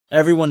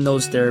Everyone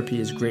knows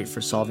therapy is great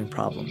for solving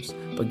problems,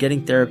 but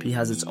getting therapy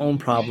has its own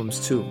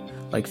problems too,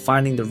 like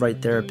finding the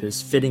right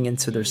therapist, fitting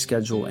into their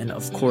schedule, and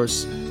of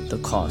course,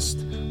 the cost.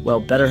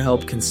 Well,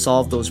 BetterHelp can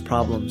solve those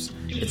problems.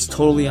 It's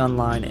totally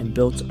online and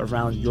built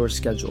around your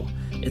schedule.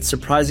 It's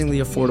surprisingly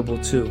affordable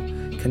too.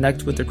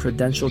 Connect with a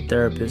credentialed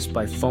therapist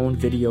by phone,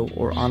 video,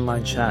 or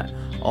online chat,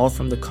 all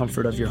from the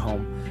comfort of your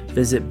home.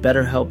 Visit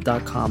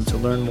BetterHelp.com to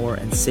learn more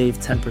and save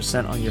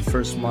 10% on your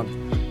first month.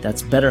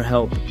 That's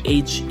BetterHelp,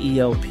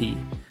 H-E-L-P.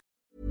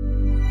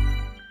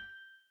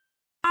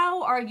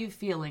 How are you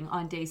feeling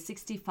on day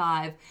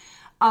 65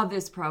 of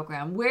this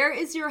program? Where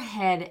is your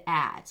head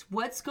at?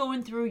 What's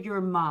going through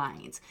your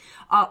mind?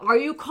 Are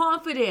you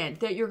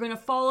confident that you're going to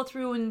follow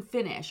through and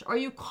finish? Are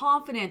you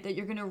confident that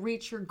you're going to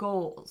reach your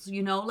goals?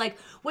 You know, like,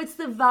 what's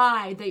the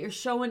vibe that you're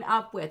showing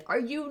up with? Are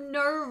you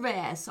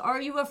nervous?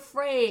 Are you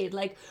afraid?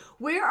 Like,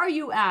 where are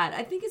you at?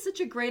 I think it's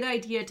such a great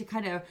idea to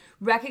kind of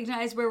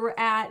recognize where we're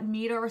at,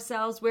 meet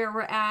ourselves where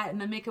we're at,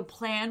 and then make a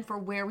plan for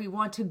where we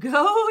want to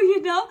go,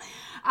 you know?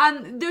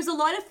 There's a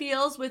lot of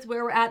feels with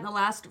where we're at in the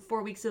last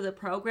 4 weeks of the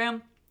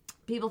program.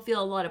 People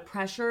feel a lot of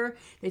pressure.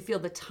 They feel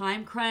the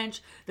time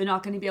crunch. They're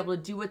not going to be able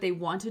to do what they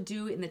want to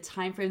do in the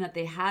time frame that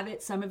they have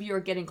it. Some of you are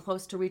getting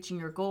close to reaching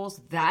your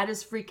goals. That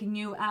is freaking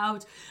you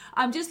out.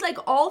 Just like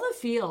all the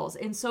feels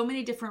in so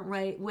many different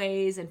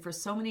ways and for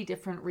so many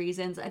different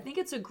reasons. I think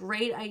it's a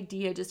great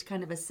idea just to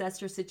kind of assess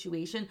your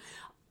situation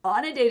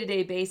on a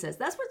day-to-day basis.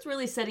 That's what's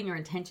really setting your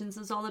intentions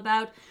is all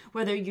about.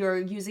 Whether you're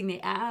using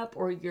the app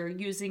or you're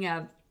using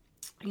a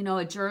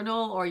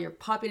journal, or you're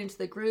popping into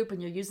the group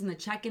and you're using the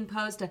check-in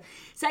post to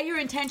set your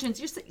intentions.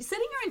 Setting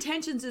your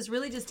intentions is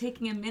really just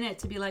taking a minute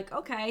to be like,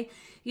 okay,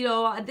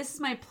 this is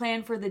my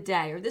plan for the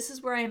day, or this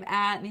is where I'm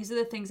at, and these are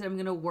the things that I'm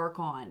going to work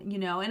on,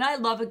 and I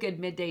love a good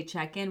midday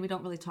check-in. We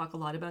don't really talk a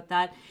lot about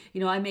that.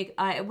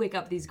 I wake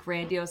up these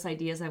grandiose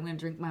ideas. I'm going to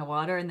drink my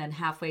water, and then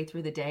halfway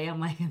through the day, I'm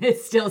like,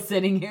 it's still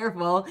sitting here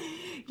full,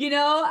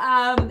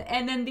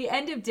 and then the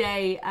end of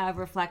day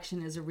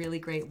reflection is a really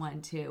great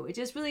one too. It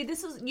just really,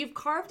 you've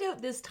carved out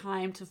this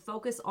time to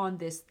focus on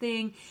this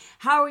thing.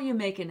 How are you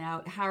making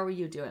out? How are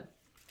you doing?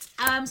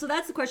 So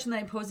that's the question that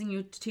I'm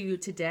posing to you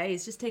today,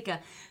 is just take a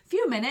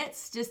few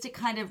minutes just to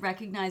kind of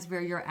recognize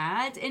where you're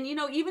at. And,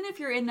 even if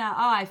you're in that,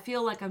 I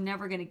feel like I'm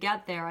never going to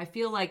get there. I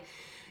feel like,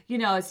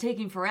 it's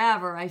taking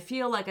forever. I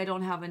feel like I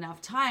don't have enough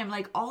time.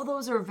 Like, all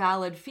those are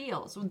valid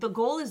feels. The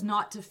goal is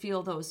not to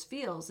feel those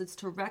feels. It's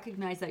to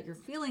recognize that you're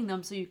feeling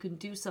them so you can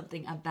do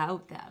something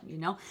about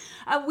them,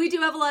 We do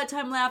have a lot of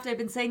time left. I've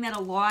been saying that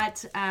a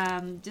lot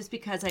just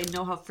because I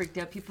know how freaked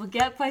out people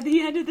get by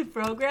the end of the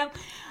program.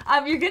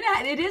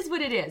 It is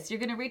what it is. You're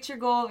going to reach your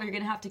goal, or you're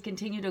going to have to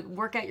continue to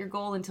work at your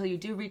goal until you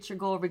do reach your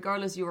goal.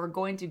 Regardless, you are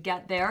going to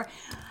get there.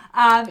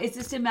 It's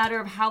just a matter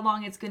of how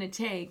long it's going to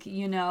take,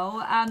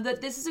 That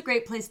this is a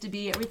great place to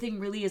be. Everything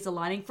really is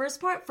aligning. First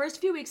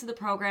few weeks of the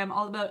program,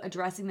 all about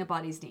addressing the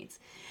body's needs,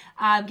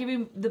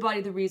 giving the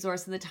body the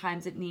resource and the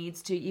times it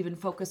needs to even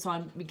focus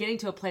on getting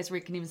to a place where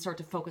you can even start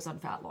to focus on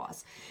fat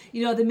loss.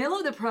 The middle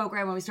of the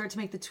program, when we start to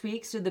make the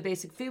tweaks to the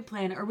basic food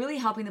plan, are really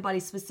helping the body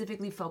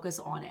specifically focus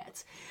on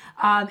it,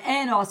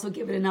 and also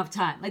give it enough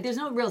time. Like, there's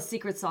no real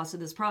secret sauce to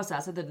this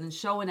process other than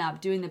showing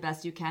up, doing the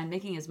best you can,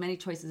 making as many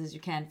choices as you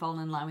can,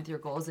 falling in line with your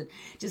goals, and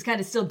just kind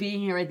of still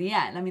being here at the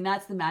end. I mean,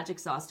 that's the magic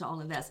sauce to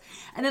all of this.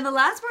 And then the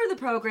last part of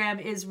the program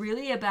is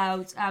really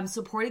about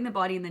supporting the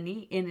body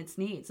in its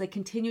needs. Like,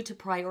 continue to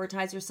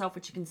prioritize yourself,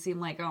 which can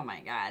seem like, oh my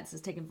God, this is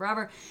taking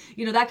forever.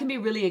 That can be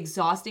really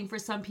exhausting for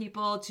some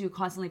people to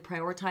constantly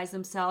prioritize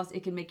themselves.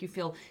 It can make you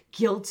feel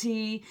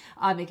guilty.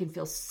 It can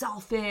feel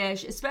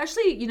selfish,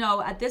 especially,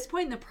 at this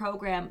point in the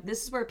program.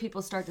 This is where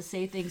people start to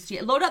say things to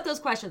you. Load up those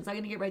questions. I'm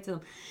going to get right to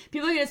them.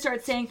 People are going to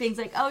start saying things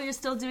like, oh, you're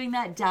still doing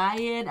that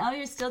diet. Oh,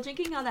 you're still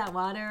drinking all that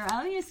water.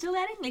 Oh, you're still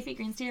adding leafy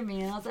greens to your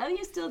meals. Oh,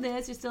 you're still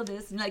this. You're still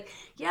this. And like,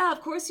 yeah,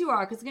 of course you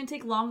are, because it's going to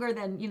take longer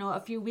than, a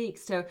few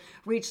weeks to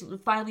reach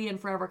finally and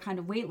forever kind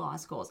of weight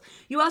loss goals.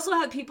 You also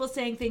have people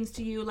saying things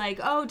to you like,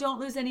 oh, don't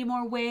lose any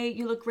more weight.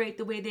 You look great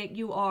the way that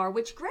you are,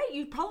 which great.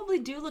 You probably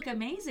do look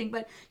amazing,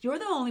 but you're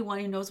the only one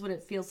who knows what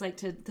it feels like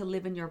to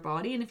live in your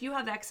body. And if you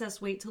have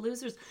excess weight to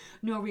lose, there's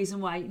no reason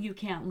why you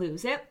can't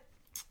lose it.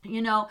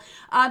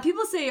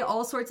 People say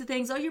all sorts of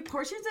things. Oh, your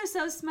portions are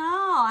so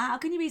small. How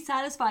can you be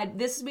satisfied?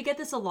 We get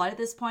this a lot at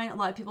this point. A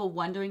lot of people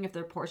wondering if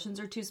their portions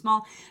are too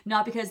small,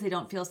 not because they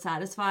don't feel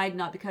satisfied,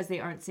 not because they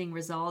aren't seeing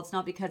results,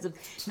 not because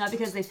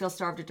they feel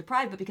starved or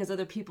deprived, but because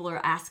other people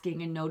are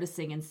asking and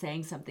noticing and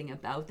saying something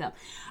about them.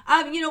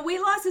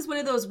 Weight loss is one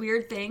of those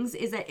weird things,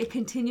 is that it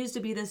continues to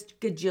be this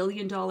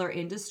gajillion-dollar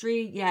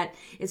industry, yet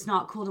it's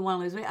not cool to want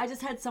to lose weight. I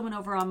just had someone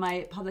over on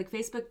my public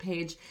Facebook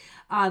page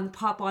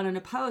pop on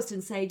a post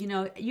and say,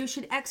 you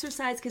should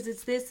exercise because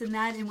it's this and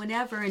that and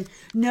whatever, and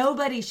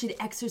nobody should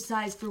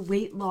exercise for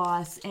weight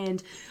loss,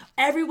 and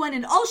everyone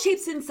in all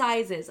shapes and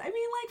sizes. I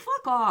mean, like,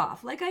 fuck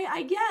off. Like,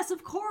 I guess,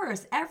 of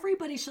course,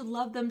 everybody should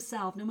love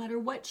themselves, no matter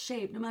what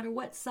shape, no matter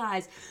what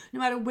size, no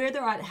matter where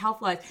they're at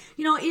health-wise.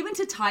 You know, even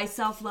to tie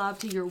self-love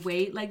to your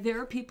weight, like there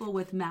are people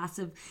with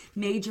massive,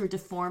 major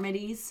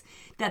deformities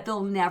that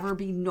they'll never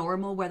be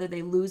normal, whether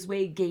they lose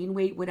weight, gain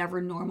weight,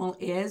 whatever normal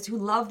is, who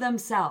love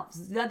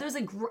themselves. There's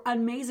an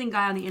amazing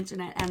guy on the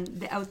internet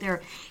and out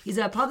there. He's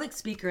a public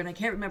speaker, and I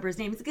can't remember his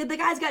name. The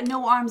guy's got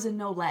no arms and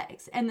no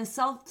legs. And the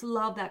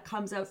self-love that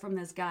comes out from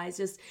this guy is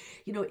just,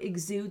 you know,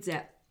 exudes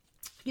it.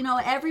 You know,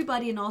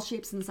 everybody in all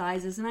shapes and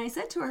sizes. And I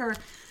said to her,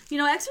 you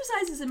know,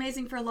 exercise is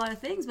amazing for a lot of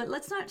things, but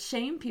let's not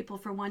shame people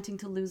for wanting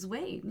to lose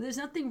weight. There's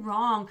nothing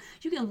wrong.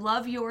 You can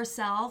love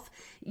yourself.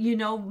 You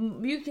know,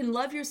 you can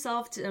love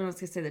yourself. I was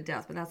going to say the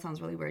death, but that sounds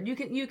really weird.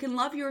 You can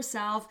love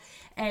yourself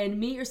and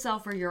meet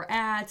yourself where you're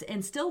at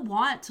and still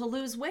want to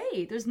lose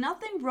weight. There's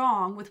nothing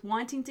wrong with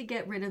wanting to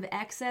get rid of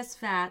excess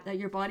fat that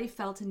your body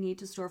felt a need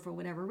to store for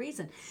whatever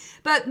reason.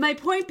 But my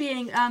point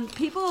being,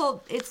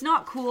 people, it's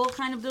not cool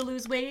kind of to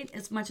lose weight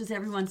as much as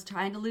everyone's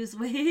trying to lose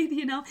weight,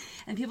 you know,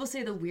 and people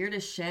say the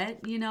weirdest shit,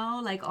 you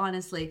know, like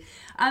honestly.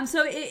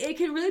 So it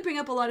can really bring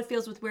up a lot of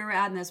feels with where we're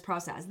at in this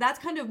process. That's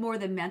kind of more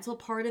the mental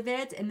part of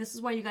it. And this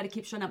is why you got to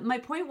keep showing up. My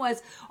point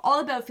was all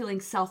about feeling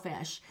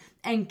selfish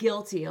and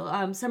guilty.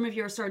 Some of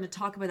you are starting to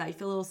talk about that. You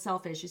feel a little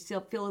selfish. You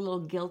still feel a little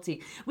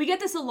guilty. We get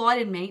this a lot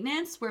in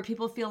maintenance where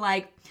people feel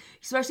like,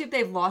 especially if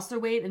they've lost their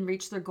weight and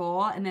reached their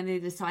goal and then they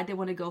decide they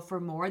want to go for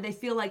more, they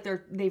feel like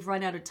they've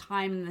run out of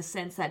time in the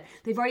sense that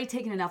they've already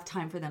taken enough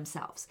time for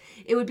themselves.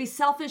 It would be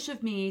selfish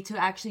of me to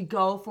actually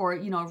go for,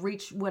 you know,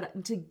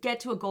 to get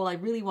to a goal I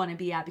really want to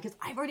be at because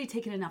I've already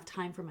taken enough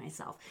time for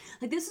myself.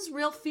 Like this is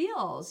real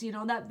feels, you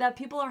know, that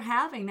people are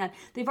having, that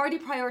they've already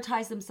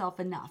prioritized themselves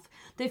enough.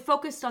 They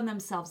focused on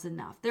themselves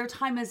enough. Their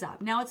time is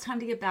up. Now it's time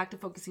to get back to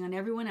focusing on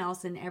everyone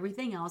else and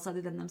everything else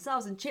other than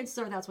themselves. And chances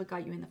are that's what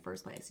got you in the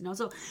first place, you know?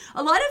 So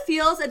a lot of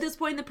feels at this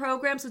point in the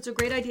program. So it's a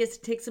great idea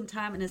to take some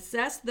time and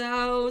assess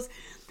those.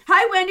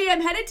 Hi, Wendy.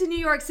 I'm headed to New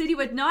York City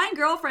with 9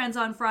 girlfriends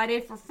on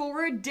Friday for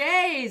 4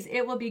 days.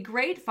 It will be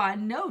great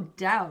fun, no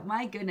doubt.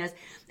 My goodness.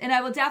 And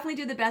I will definitely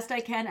do the best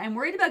I can. I'm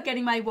worried about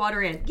getting my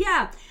water in.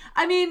 Yeah,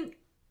 I mean,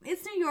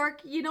 it's New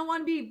York. You don't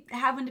want to be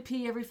having to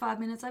pee every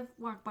 5 minutes. I've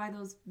walked by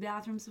those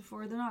bathrooms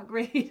before. They're not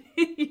great.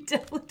 You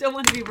definitely don't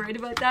want to be worried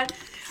about that.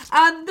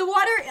 The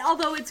water,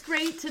 although it's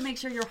great to make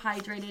sure you're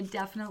hydrated,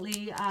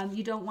 definitely.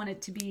 You don't want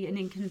it to be an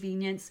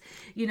inconvenience,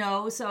 you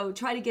know, so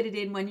try to get it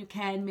in when you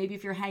can. Maybe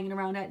if you're hanging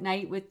around at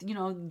night with, you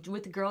know,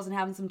 with the girls and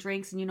having some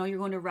drinks and, you know, you're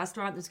going to a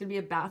restaurant, there's going to be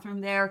a bathroom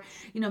there,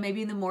 you know,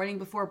 maybe in the morning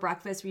before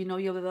breakfast where, you know,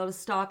 you'll be able to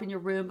stop in your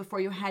room before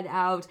you head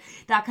out,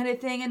 that kind of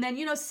thing. And then,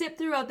 you know, sip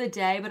throughout the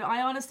day. But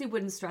I honestly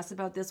wouldn't stress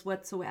about this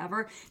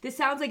whatsoever. This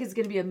sounds like it's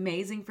going to be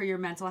amazing for your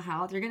mental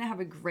health. You're going to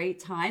have a great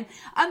time.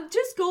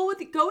 Just go with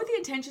the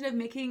intention of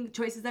making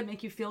choices that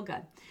make you feel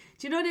good.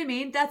 Do you know what I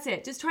mean? That's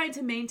it. Just trying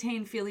to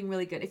maintain feeling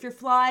really good. If you're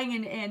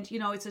flying and you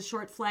know, it's a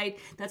short flight,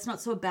 that's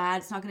not so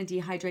bad. It's not going to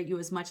dehydrate you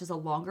as much as a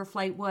longer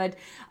flight would.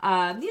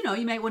 You know,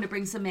 you might want to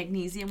bring some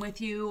magnesium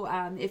with you,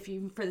 if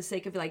you, for the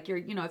sake of like your,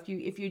 you know,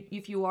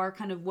 if you are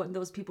kind of one of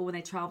those people when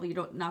they travel, you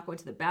don't not go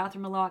to the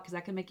bathroom a lot because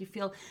that can make you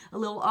feel a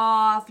little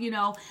off, you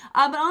know.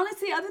 But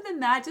honestly, other than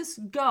that,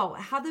 just go.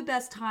 Have the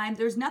best time.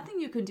 There's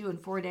nothing you can do in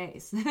 4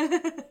 days.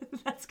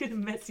 That's going to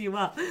mess you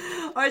up.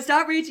 Or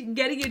stop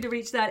getting you to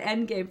reach that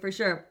end game for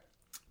sure.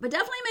 But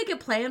definitely make a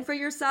plan for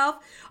yourself.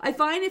 I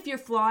find if you're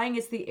flying,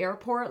 it's the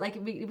airport. Like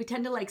we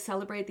tend to like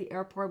celebrate the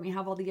airport. We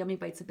have all the yummy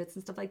bites of bits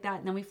and stuff like that.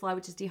 And then we fly,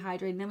 which is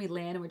dehydrated. And then we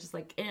land and we're just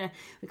like,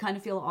 we kind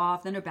of feel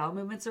off. Then our bowel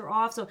movements are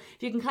off. So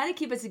if you can kind of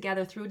keep it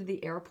together through to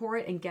the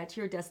airport and get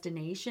to your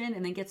destination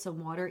and then get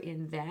some water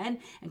in then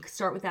and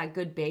start with that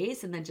good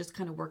base and then just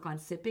kind of work on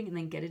sipping and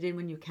then get it in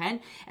when you can.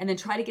 And then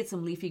try to get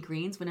some leafy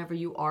greens whenever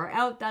you are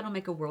out. That'll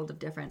make a world of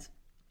difference.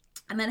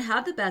 And then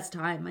have the best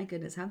time. My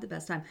goodness, have the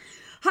best time.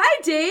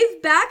 Hi,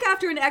 Dave. Back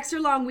after an extra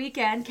long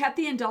weekend, kept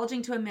the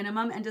indulging to a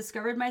minimum and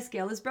discovered my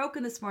scale is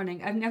broken this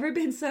morning. I've never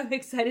been so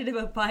excited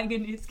about buying a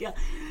new scale.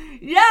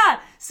 Yeah.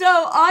 So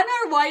on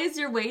our Why Is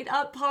Your Weight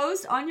Up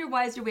post,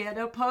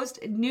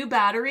 new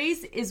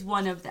batteries is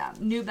one of them.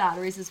 New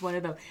batteries is one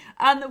of them.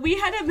 We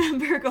had a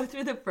member go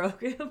through the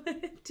program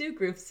 2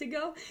 groups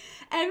ago.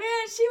 And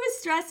man, she was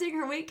stressing.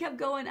 Her weight kept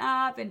going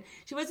up and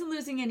she wasn't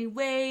losing any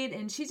weight.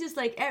 And she's just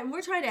like, and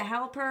we're trying to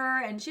help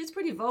her. And she's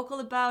pretty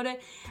vocal about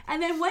it.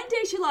 And then one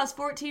day she lost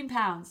 14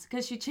 pounds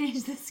because she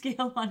changed the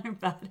scale on her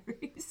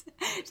batteries.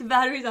 The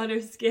batteries on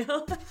her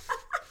scale. To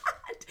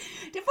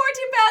 14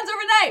 pounds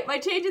overnight by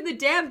changing the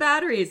damn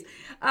batteries.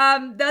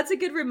 That's a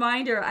good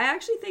reminder. I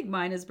actually think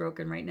mine is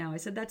broken right now. I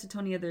said that to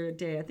Tony the other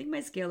day. I think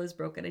my scale is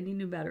broken. I need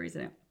new batteries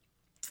in it.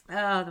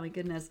 Oh, my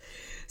goodness.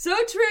 So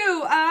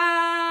true.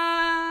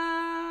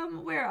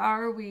 Where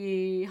are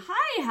we?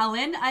 Hi,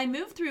 Helen. I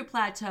moved through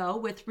plateau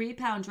with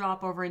 3-pound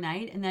drop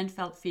overnight and then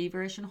felt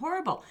feverish and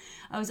horrible.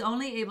 I was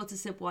only able to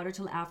sip water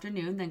till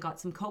afternoon, then got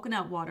some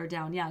coconut water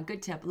down. Yeah,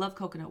 good tip. Love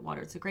coconut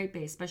water. It's a great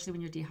base, especially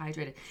when you're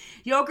dehydrated.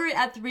 Yogurt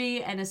at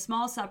 3 and a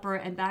small supper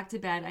and back to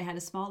bed. I had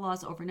a small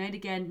loss overnight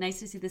again. Nice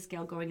to see the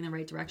scale going in the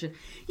right direction.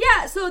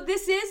 Yeah, so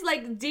this is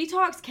like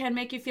detox can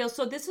make you feel,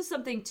 so this is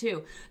something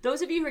too.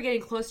 Those of you who are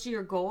getting close to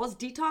your goals,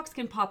 detox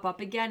can pop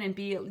up again and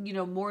be,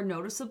 more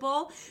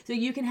noticeable. So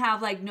you can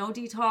have like no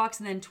detox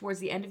and then towards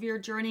the end of your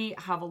journey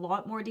have a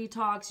lot more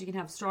detox. You can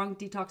have strong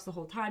detox the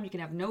whole time. You can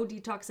have no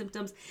detox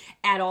symptoms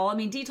at all. I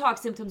mean, detox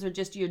symptoms are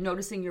just you're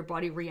noticing your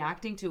body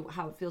reacting to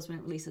how it feels when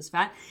it releases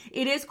fat.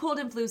 It is cold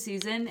and flu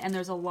season and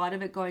there's a lot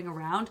of it going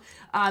around.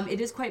 It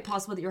is quite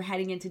possible that you're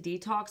heading into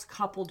detox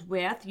coupled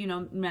with,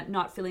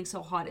 not feeling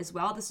so hot as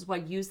well. This is why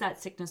use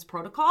that sickness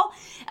protocol.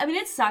 I mean,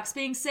 it sucks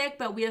being sick,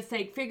 but we have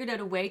figured out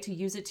a way to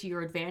use it to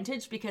your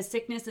advantage because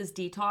sickness is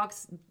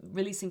detox,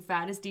 releasing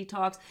fat is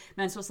detox,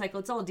 menstrual cycle,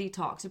 it's all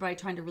detox. Your body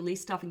trying to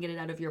release stuff and get it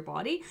out of your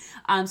body.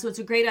 So it's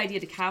a great idea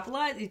to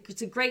capitalize.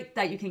 It's a great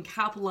that you can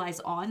capitalize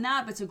on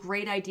that, but it's a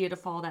great idea to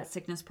follow that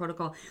sickness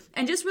protocol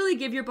and just really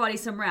give your body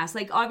some rest.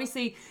 Like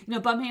obviously,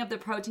 bumping up the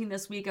protein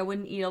this week, I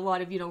wouldn't eat a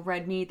lot of,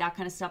 red meat, that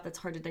kind of stuff that's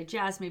hard to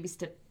digest, maybe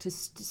stick to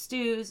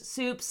stews,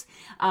 soups,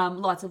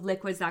 lots of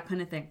liquids, that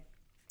kind of thing.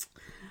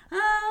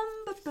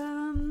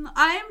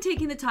 I am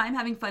taking the time,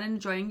 having fun, and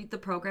enjoying the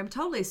program.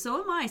 Totally.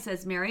 So am I,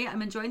 says Mary.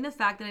 I'm enjoying the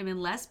fact that I'm in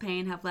less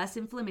pain, have less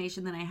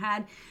inflammation than I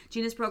had.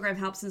 Gina's program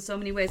helps in so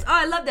many ways. Oh,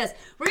 I love this.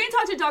 We're going to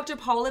talk to Dr.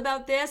 Paul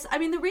about this. I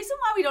mean, the reason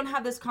why we don't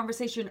have this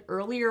conversation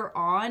earlier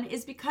on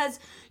is because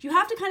you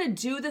have to kind of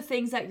do the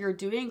things that you're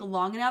doing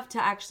long enough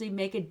to actually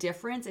make a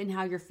difference in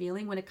how you're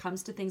feeling when it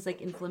comes to things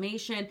like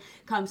inflammation,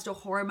 comes to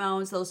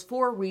hormones, those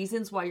 4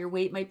 reasons why your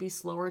weight might be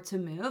slower to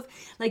move.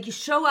 Like you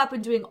show up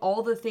and doing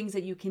all the things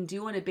that you can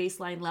do on a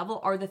baseline level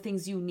are the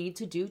things you need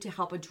to do to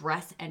help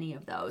address any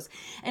of those.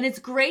 And it's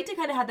great to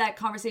kind of have that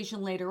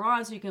conversation later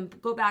on so you can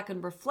go back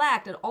and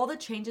reflect on all the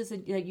changes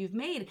that you've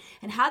made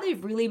and how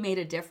they've really made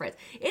a difference.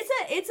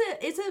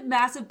 It's a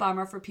massive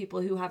bummer for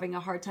people who are having a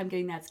hard time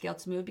getting that scale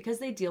to move because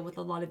they deal with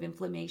a lot of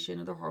inflammation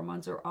or their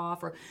hormones are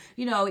off or,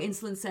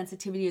 insulin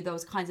sensitivity or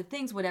those kinds of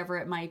things, whatever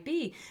it might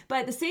be. But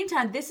at the same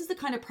time, this is the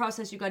kind of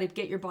process you got to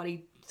get your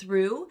body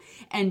through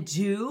and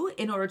do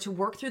in order to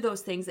work through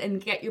those things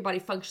and get your body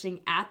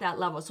functioning at that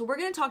level. So we're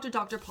going to talk to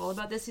Dr. Paul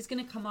about this. He's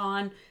going to come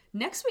on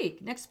next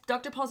week.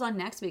 Dr. Paul's on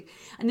next week.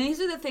 And these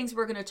are the things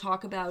we're going to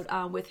talk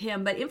about with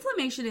him. But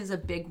inflammation is a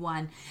big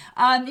one.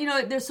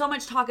 There's so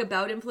much talk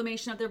about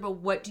inflammation out there, but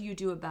what do you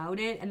do about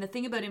it? And the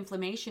thing about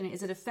inflammation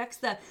is it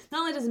affects not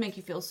only does it make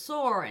you feel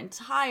sore and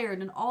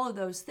tired and all of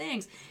those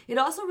things, it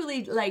also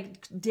really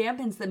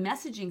dampens the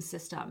messaging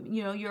system,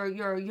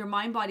 your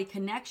mind-body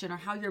connection or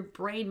how your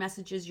brain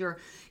messages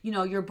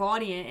your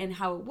body and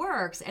how it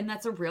works. And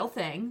that's a real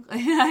thing.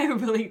 I'm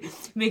really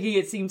making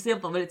it seem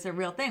simple, but it's a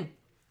real thing.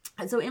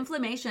 And so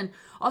inflammation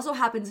also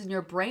happens in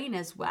your brain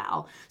as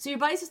well. So your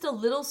body's just a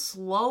little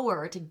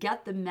slower to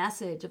get the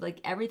message of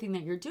everything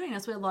that you're doing.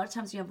 That's why a lot of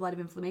times when you have a lot of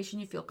inflammation,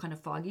 you feel kind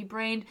of foggy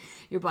brained.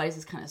 Your body's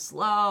just kind of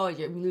slow.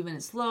 You're moving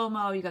in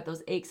slow-mo. You got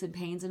those aches and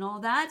pains and all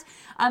that.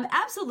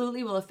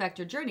 Absolutely will affect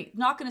your journey.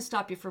 Not going to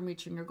stop you from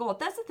reaching your goal.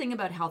 That's the thing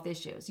about health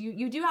issues.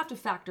 You do have to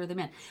factor them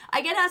in.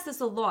 I get asked this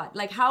a lot.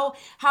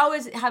 How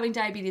is having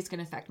diabetes going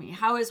to affect me?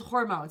 How is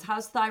hormones?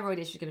 How's thyroid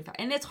issues going to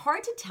affect? And it's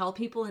hard to tell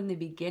people in the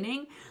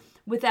beginning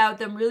without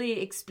them really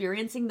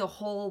experiencing the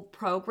whole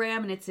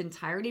program in its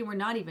entirety. We're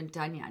not even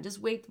done yet. Just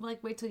wait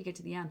till you get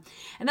to the end.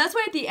 And that's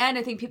why at the end,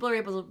 I think people are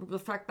able to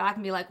reflect back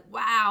and be like,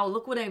 wow,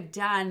 look what I've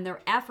done.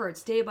 Their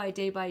efforts day by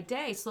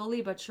day,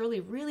 slowly but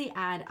surely really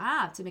add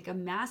up to make a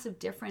massive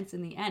difference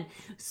in the end,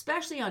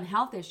 especially on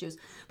health issues.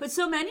 But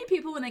so many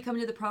people, when they come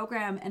into the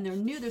program and they're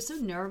new, they're so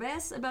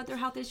nervous about their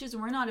health issues.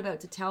 And we're not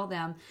about to tell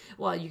them,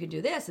 well, you can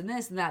do this and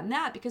this and that and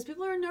that, because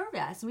people are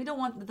nervous and we don't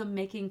want them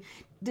making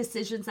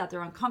decisions that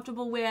they're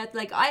uncomfortable with.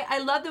 I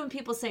love that when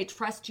people say,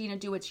 trust Gina,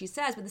 do what she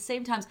says, but at the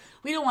same time,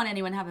 we don't want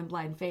anyone having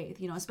blind faith,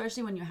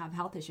 especially when you have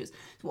health issues.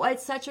 So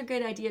it's such a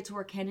great idea to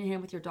work hand in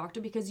hand with your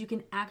doctor because you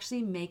can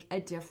actually make a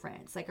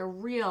difference, like a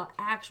real,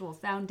 actual,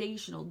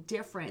 foundational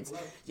difference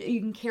you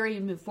can carry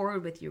and move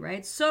forward with you,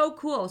 right? So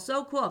cool,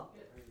 so cool.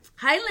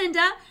 Hi,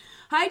 Linda.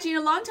 Hi,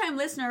 Gina, longtime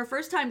listener,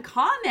 first-time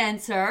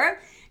commenter.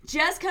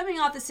 Just coming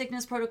off the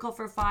sickness protocol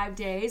for 5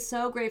 days.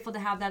 So grateful to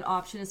have that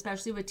option,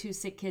 especially with 2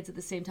 sick kids at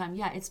the same time.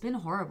 Yeah, it's been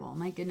horrible.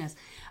 My goodness.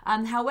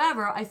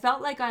 However, I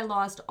felt like I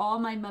lost all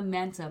my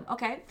momentum.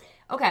 Okay.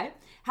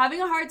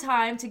 Having a hard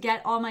time to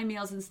get all my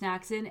meals and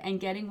snacks in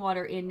and getting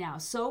water in now.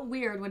 So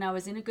weird when I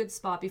was in a good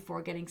spot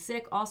before getting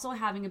sick. Also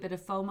having a bit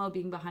of FOMO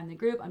being behind the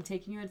group. I'm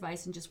taking your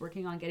advice and just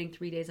working on getting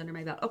 3 days under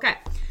my belt. Okay.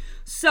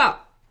 So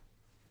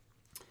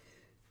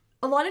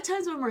a lot of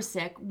times when we're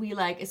sick, we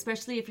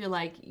especially if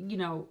you're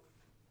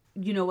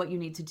you know what you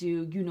need to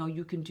do.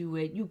 You can do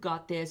it. You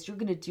got this. You're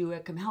going to do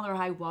it. Come hell or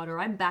high water.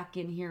 I'm back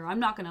in here. I'm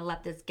not going to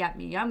let this get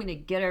me. I'm going to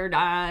get her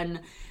done.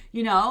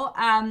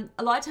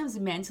 A lot of times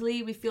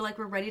mentally we feel like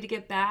we're ready to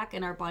get back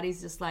and our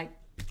body's just like,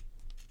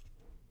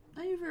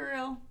 Are you for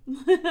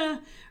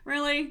real?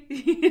 Really?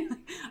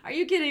 Are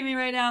you kidding me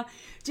right now?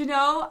 Do you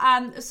know?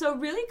 So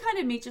really kind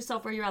of meet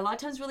yourself where you're at. A lot of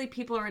times really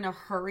people are in a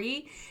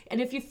hurry.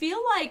 And if you feel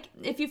like,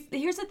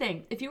 here's the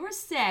thing, if you were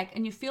sick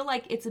and you feel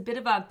like it's if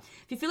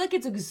you feel like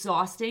it's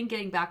exhausting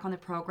getting back on the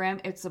program,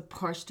 it's a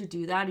push to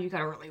do that, or you got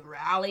to really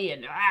rally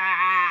and,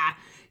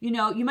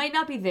 you might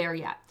not be there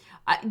yet.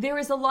 There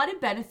is a lot of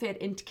benefit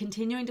in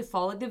continuing to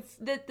follow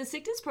the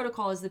sickness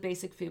protocol. Is the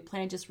basic food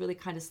plan, just really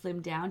kind of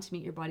slimmed down to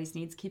meet your body's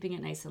needs, keeping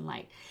it nice and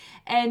light.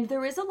 And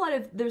there's a lot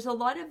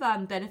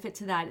of benefit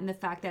to that in the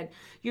fact that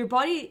your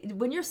body,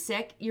 when you're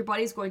sick, your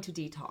body's going to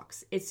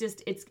detox.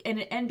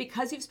 And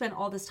because you've spent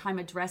all this time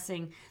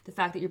addressing the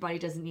fact that your body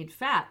doesn't need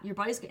fat,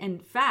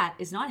 and fat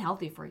is not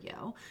healthy for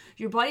you.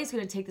 Your body's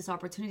going to take this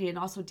opportunity and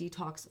also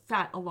detox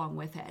fat along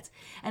with it.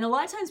 And a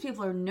lot of times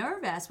people are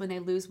nervous when they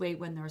lose weight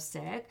when they're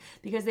sick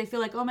because they feel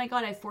like, oh my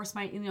God, I forced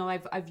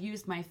I've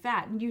used my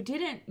fat. And you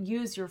didn't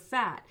use your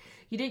fat.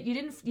 You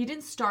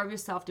didn't starve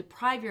yourself,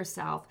 deprive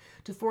yourself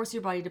to force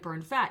your body to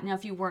burn fat. Now,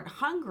 if you weren't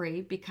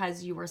hungry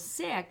because you were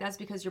sick, that's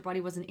because your body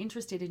wasn't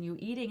interested in you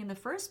eating in the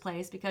first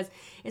place, because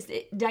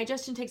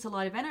digestion takes a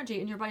lot of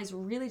energy and your body's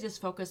really just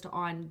focused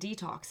on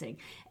detoxing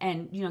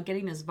and,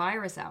 getting this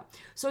virus out.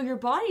 So your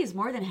body is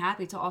more than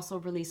happy to also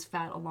release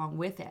fat along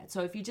with it.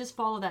 So if you just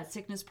follow that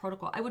sickness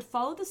protocol, I would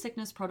follow the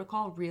sickness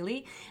protocol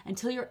really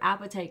until your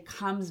appetite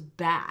comes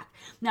back.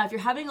 Now, if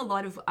you're having a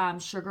lot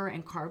of sugar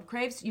and carb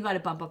craves, you got to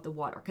bump up the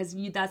water, because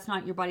that's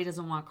not, your body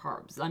doesn't want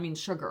carbs. I mean,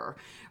 sugar,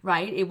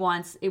 right? It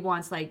wants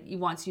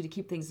you to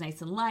keep things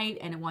nice and light,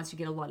 and it wants you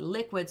to get a lot of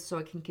liquids so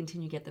it can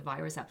continue to get the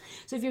virus out.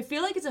 So if you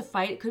feel like it's a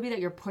fight, it could be that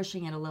you're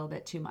pushing it a little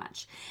bit too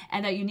much,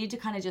 and that you need to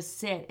kind of just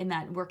sit in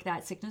that, work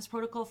that sickness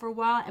protocol for a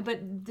while.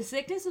 But the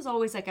sickness is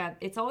always like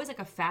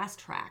a fast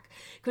track,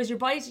 because your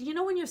body's,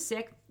 when you're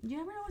sick, you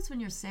ever notice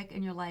when you're sick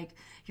and you're like,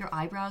 your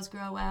eyebrows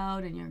grow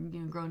out and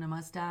you're growing a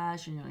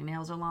mustache and your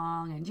nails are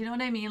long, and do you know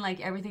what I mean?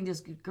 Like everything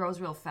just grows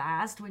real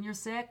fast when you're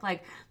sick.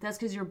 Like that's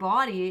because your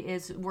body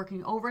is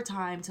working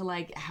overtime to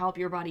like help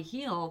your body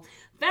heal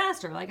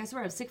faster. Like I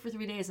swear I was sick for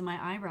 3 days and my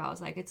eyebrows,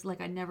 like it's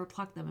like I never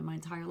plucked them in my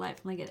entire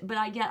life. But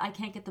I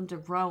can't get them to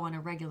grow on a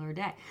regular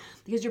day,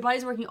 because your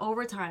body's working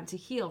overtime to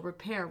heal,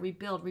 repair,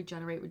 rebuild,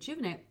 regenerate,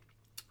 rejuvenate.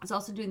 It's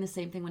also doing the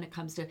same thing when it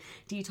comes to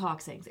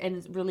detoxing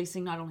and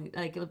releasing, not only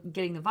like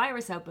getting the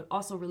virus out, but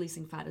also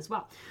releasing fat as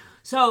well.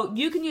 So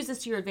you can use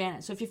this to your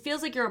advantage. So if it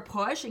feels like you're a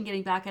push and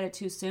getting back at it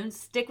too soon,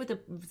 stick with the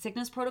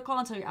sickness protocol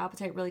until your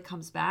appetite really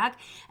comes back,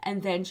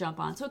 and then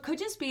jump on. So it could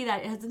just be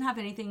that it doesn't have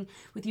anything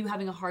with you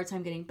having a hard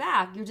time getting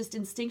back. You're just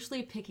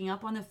instinctually picking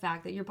up on the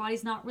fact that your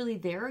body's not really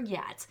there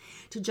yet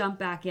to jump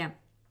back in.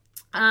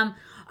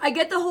 I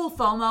get the whole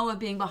FOMO of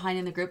being behind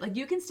in the group. Like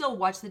you can still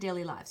watch the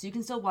daily lives. You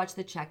can still watch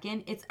the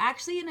check-in. It's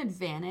actually an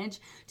advantage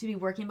to be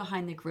working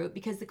behind the group,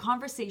 because the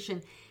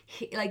conversation,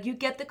 like you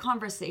get the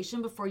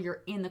conversation before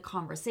you're in the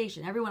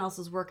conversation. Everyone else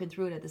is working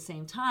through it at the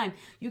same time.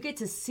 You get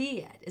to see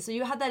it. So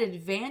you have that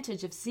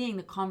advantage of seeing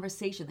the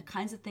conversation, the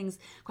kinds of things,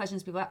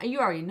 questions people, you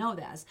already know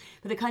this,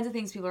 but the kinds of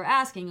things people are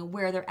asking and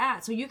where they're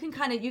at. So you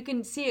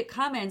can see it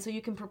coming, so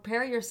you can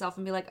prepare yourself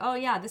and be like, oh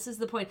yeah, this is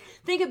the point.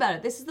 Think about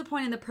it. This is the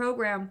point in the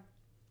program.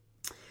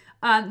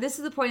 This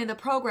is the point of the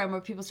program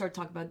where people start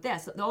talking about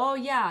this. Oh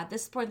yeah,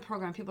 this is the point of the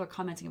program. People are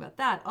commenting about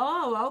that.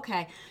 Oh,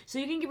 okay. So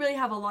you can really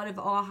have a lot of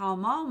aha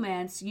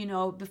moments,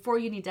 before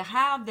you need to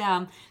have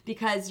them,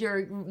 because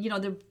they're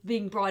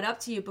being brought up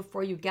to you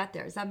before you get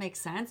there. Does that make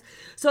sense?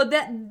 So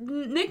that,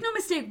 make no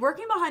mistake,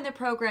 working behind the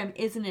program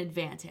is an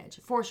advantage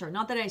for sure.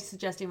 Not that I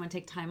suggest anyone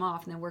take time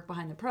off and then work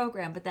behind the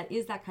program, but that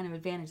is that kind of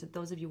advantage that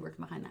those of you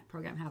working behind that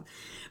program have.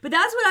 But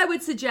that's what I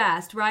would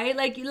suggest, right?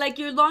 Like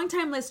your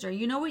longtime listener,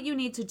 you know what you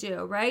need to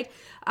do, right?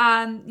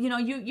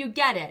 You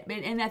get it.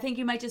 And I think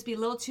you might just be a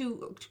little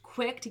too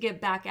quick to get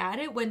back at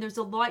it, when there's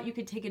a lot you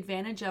could take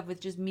advantage of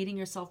with just meeting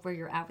yourself where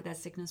you're at with that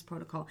sickness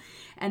protocol,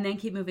 and then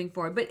keep moving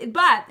forward. But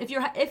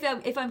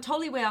if I'm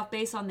totally way off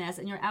base on this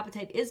and your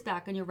appetite is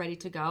back and you're ready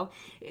to go,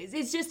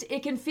 it's just,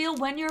 it can feel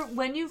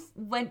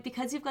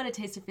because you've got a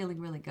taste of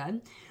feeling really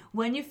good.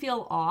 When you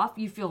feel off,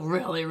 you feel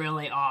really,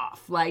 really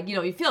off. Like,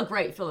 you feel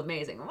great, you feel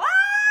amazing. Wow!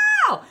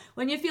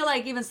 When you feel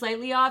like even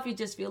slightly off, you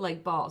just feel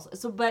like balls.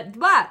 So, but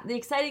the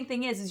exciting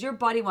thing is your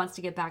body wants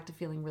to get back to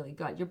feeling really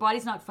good. Your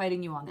body's not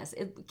fighting you on this.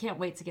 It can't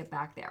wait to get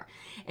back there.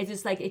 It's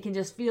just like, it can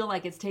just feel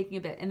like it's taking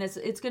a bit, and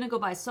it's going to go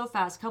by so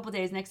fast. A couple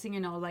days, next thing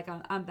you know, like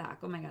I'm back.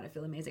 Oh my God, I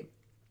feel amazing.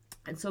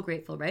 I'm so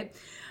grateful, right?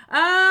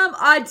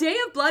 A day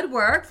of blood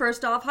work.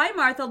 First off, hi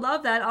Martha,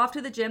 love that. Off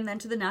to the gym, then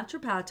to the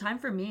naturopath. Time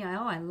for me.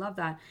 I love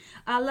that.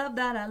 I love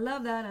that. I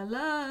love that. I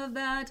love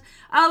that.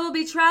 I will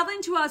be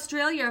traveling to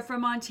Australia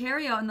from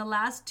Ontario in the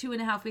last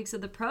 2.5 weeks of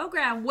the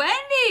program.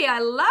 Wendy, I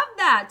love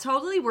that.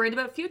 Totally worried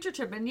about future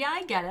trip, and yeah,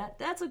 I get it.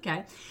 That's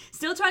okay.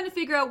 Still trying to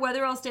figure out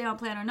whether I'll stay on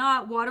plan or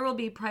not. Water will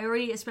be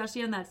priority,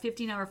 especially on that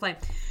 15-hour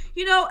flight.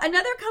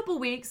 another couple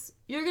weeks,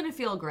 you're going to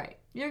feel great.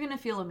 You're going to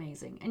feel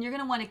amazing, and you're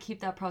going to want to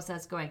keep that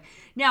process going.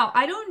 Now,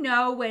 I don't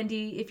know,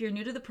 Wendy, if you're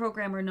new to the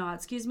program or not.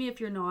 Excuse me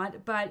if you're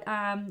not, but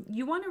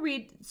you want to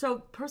read.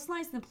 So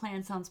personalizing the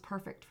plan sounds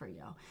perfect for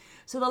you.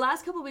 So the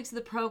last couple of weeks of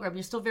the program,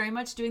 you're still very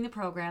much doing the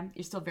program.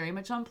 You're still very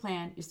much on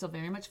plan. You're still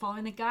very much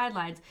following the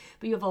guidelines,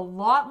 but you have a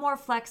lot more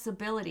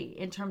flexibility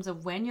in terms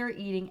of when you're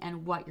eating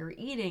and what you're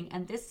eating.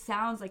 And this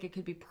sounds like it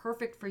could be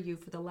perfect for you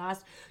for the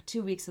last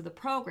 2 weeks of the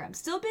program.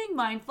 Still being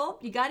mindful.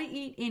 You got to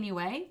eat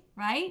anyway,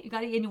 right? You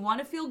got to, and you want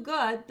to feel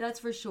good. That's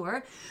for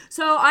sure.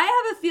 So I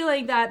have a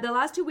feeling that the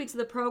last 2 weeks of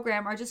the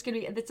program are just going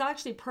to be, it's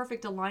actually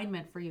perfect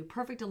alignment for you,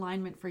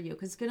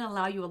 because it's going to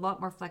allow you a lot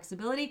more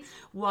flexibility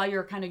while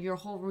you're kind of your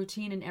whole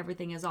routine and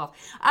everything is off.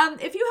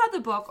 If you have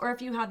the book or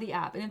if you have the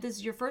app, and if this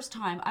is your first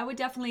time, I would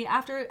definitely,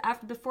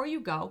 before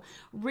you go,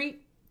 read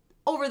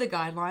over the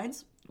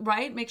guidelines,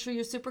 right? Make sure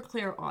you're super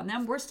clear on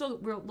them. We'll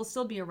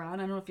still be around. I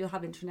don't know if you'll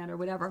have internet or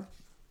whatever.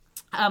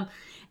 And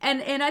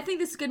I think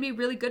this is going to be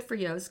really good for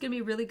you. It's going to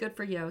be really good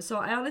for you. So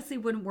I honestly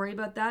wouldn't worry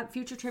about that.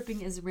 Future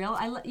tripping is real.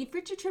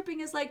 Future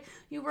tripping is like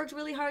you worked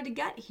really hard to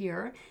get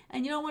here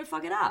and you don't want to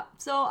fuck it up.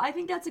 So I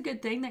think that's a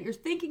good thing that you're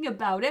thinking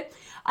about it.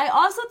 I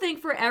also think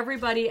for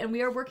everybody, and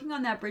we are working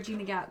on that Bridging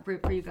the Gap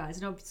group for you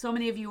guys. I know so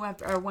many of you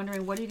are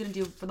wondering, what are you going to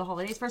do for the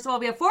holidays? First of all,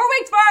 we have 4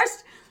 weeks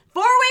first.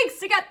 4 weeks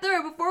to get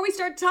through before we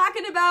start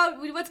talking about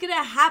what's going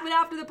to happen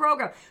after the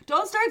program.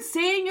 Don't start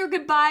saying your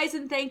goodbyes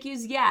and thank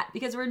yous yet,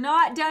 because we're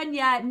not done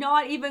yet.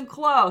 Not even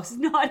close.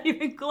 Not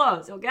even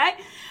close, okay?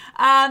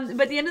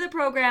 But at the end of the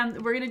program,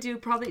 we're going to do,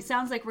 probably, it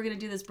sounds like we're going to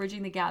do this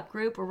Bridging the Gap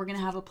group, where we're going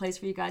to have a place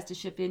for you guys to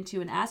shift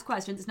into and ask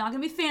questions. It's not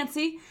going to be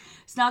fancy.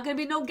 It's not going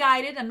to be no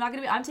guided.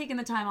 I'm taking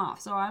the time off,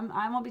 so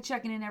I won't be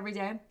checking in every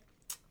day.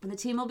 But the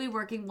team will be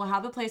working. We'll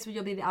have a place where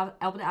you'll be able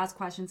to ask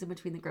questions in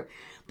between the group.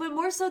 But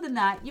more so than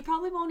that, you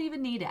probably won't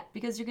even need it,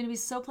 because you're going to be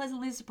so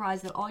pleasantly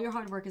surprised that all your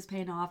hard work is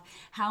paying off,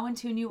 how in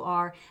tune you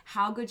are,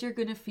 how good you're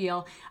going to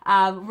feel.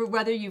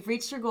 Whether you've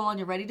reached your goal and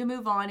you're ready to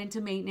move on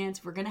into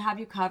maintenance, we're going to have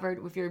you covered.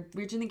 If you're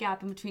bridging the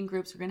gap in between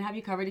groups, we're going to have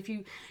you covered. If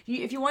you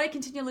want to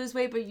continue to lose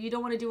weight but you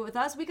don't want to do it with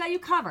us, we got you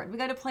covered. We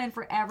got a plan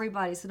for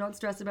everybody, so don't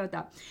stress about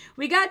that.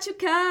 We got you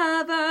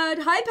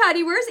covered. Hi,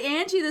 Patty. Where's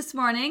Angie this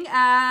morning?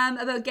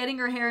 About getting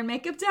her hair and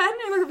makeup done.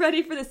 We're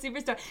ready for the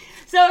superstar.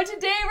 So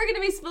today we're going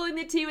to be spilling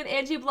the tea with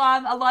Angie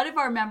Blum. A lot of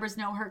our members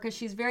know her because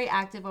she's very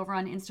active over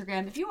on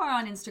Instagram. If you are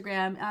on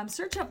Instagram,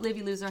 search up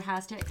Livy Loser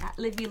hashtag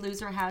Livy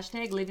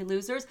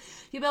Losers.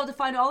 You'll be able to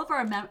find all of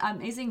our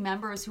amazing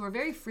members who are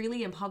very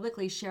freely and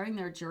publicly sharing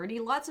their journey.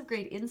 Lots of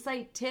great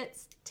insight,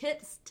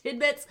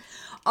 tidbits,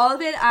 all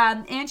of it.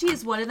 Angie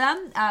is one of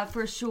them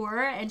for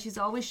sure, and she's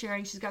always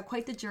sharing. She's got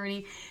quite the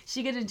journey.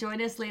 She's going to join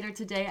us later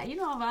today.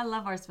 I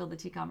love our Spill the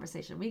Tea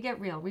conversation. We get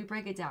real. We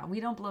break it down. We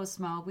don't blow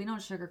smoke. We don't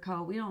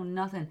sugarcoat. We don't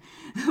nothing.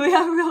 We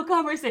have a real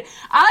conversation.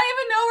 I don't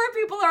even know where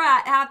people are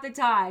at half the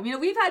time.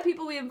 We've had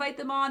people, we invite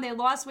them on, they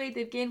lost weight,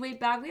 they've gained weight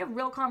back. We have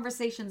real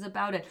conversations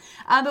about it.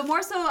 But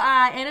more so,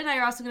 Anna and I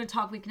are also going to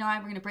talk week 9.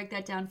 We're going to break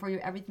that down for you,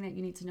 everything that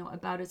you need to know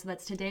about it. So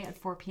that's today at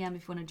 4 p.m.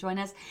 if you want to join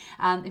us.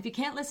 If you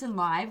can't listen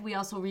live, we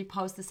also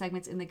repost the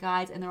segments in the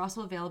guides, and they're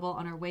also available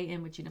on our Way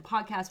In with Gina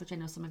podcast, which I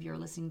know some of you are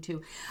listening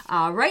to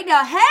right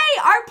now. Hey,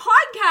 our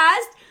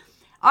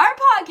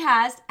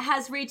podcast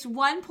has reached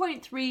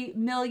 1.3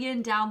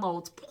 million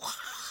downloads.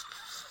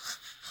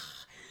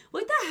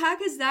 What the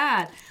heck is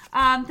that?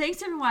 Thanks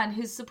to everyone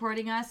who's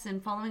supporting us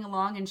and following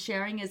along, and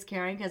sharing is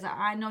caring, because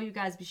I know you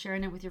guys be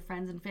sharing it with your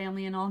friends and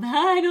family and all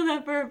that. I know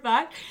that for a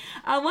fact.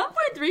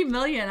 1.3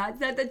 million.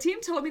 The team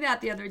told me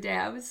that the other day.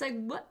 I was like,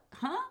 what?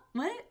 Huh?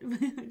 What?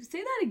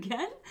 Say that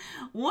again?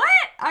 What?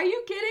 Are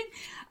you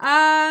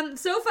kidding?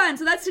 So fun.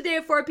 So that's today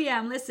at 4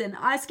 p.m. Listen,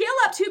 I scale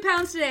up 2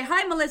 pounds today.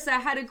 Hi, Melissa.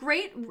 Had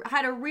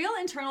a real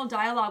internal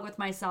dialogue with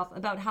myself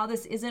about how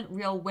this isn't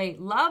real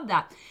weight. Love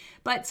that.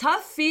 But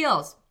tough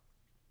feels.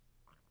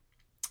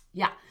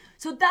 Yeah.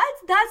 So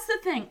that's the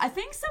thing. I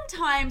think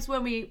sometimes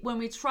when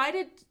we try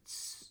to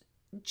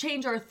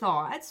change our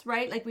thoughts,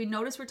 right? Like we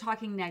notice we're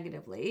talking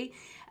negatively,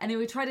 and then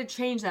we try to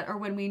change that, or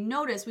when we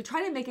notice, we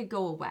try to make it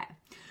go away.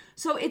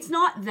 So it's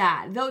not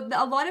that. Though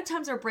a lot of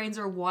times our brains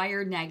are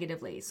wired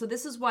negatively. So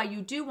this is why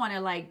you do want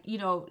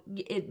to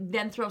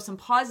then throw some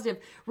positive,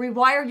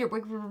 rewiring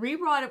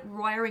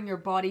your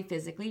body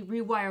physically,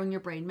 rewiring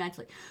your brain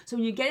mentally. So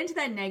when you get into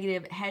that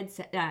negative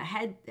headset.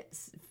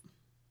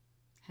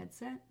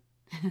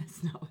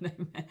 That's not what I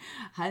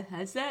meant.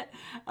 Headset.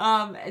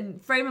 And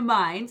frame of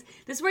mind.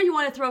 This is where you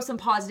want to throw some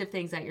positive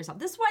things at yourself.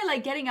 This is why,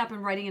 like, getting up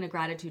and writing in a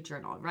gratitude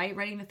journal, right?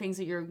 Writing the things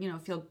that you're,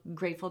 feel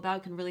grateful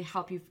about can really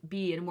help you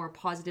be in a more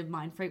positive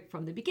mind frame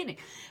from the beginning.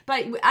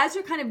 But as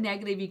you're kind of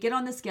negative, you get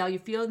on the scale, you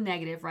feel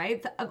negative,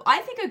 right? I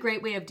think a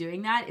great way of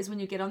doing that is when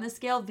you get on the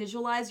scale,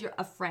 visualize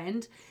a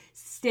friend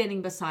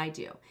standing beside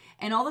you.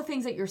 And all the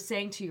things that you're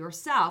saying to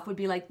yourself would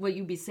be like what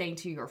you'd be saying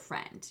to your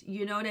friend.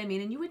 You know what I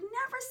mean? And you would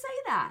never say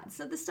that.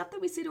 So the stuff that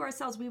we say to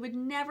ourselves we would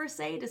never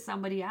say to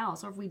somebody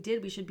else, or if we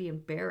did, we should be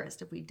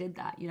embarrassed if we did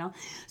that, you know?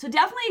 So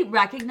definitely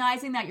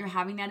recognizing that you're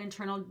having that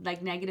internal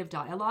like negative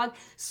dialogue,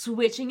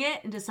 switching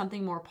it into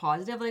something more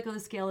positive, like, oh, the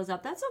scale is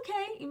up. That's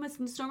okay.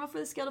 It's normal for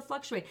the scale to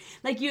fluctuate.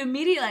 Like you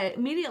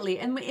immediately,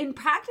 and in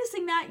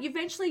practicing that,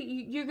 eventually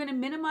you're going to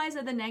minimize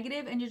the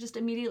negative and you're just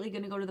immediately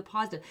going to go to the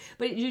positive,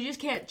 but you just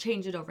can't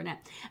change it overnight.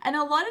 And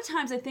a lot of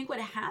times I think what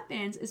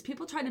happens is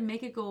people try to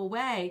make it go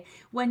away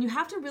when you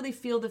have to really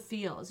feel the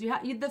feels.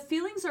 The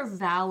feelings are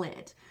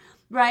valid,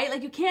 right?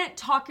 Like you can't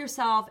talk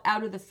yourself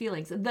out of the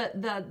feelings.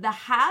 The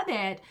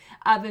habit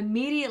of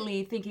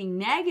immediately thinking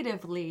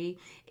negatively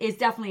is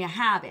definitely a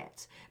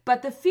habit,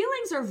 but the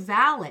feelings are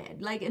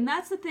valid. Like, and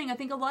that's the thing. I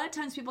think a lot of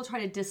times people try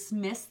to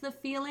dismiss the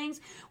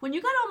feelings when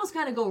you almost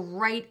got to go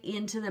right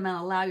into them and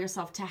allow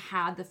yourself to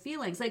have the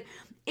feelings. Like,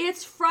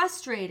 it's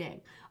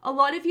frustrating. A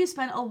lot of you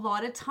spent a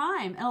lot of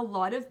time and a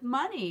lot of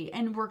money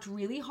and worked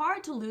really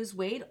hard to lose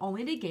weight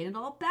only to gain it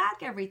all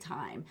back every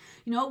time.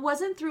 You know, it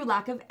wasn't through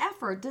lack of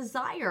effort,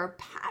 desire,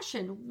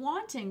 passion,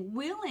 wanting,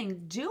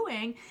 willing,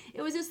 doing.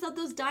 It was just that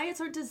those diets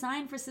are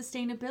designed for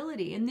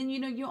sustainability. And then, you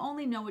know, you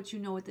only know what you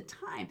know at the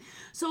time.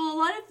 So a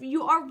lot of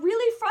you are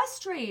really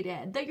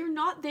frustrated that you're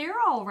not there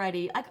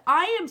already. Like,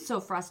 I am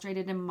so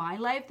frustrated in my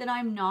life that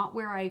I'm not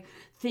where I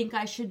think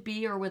I should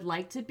be or would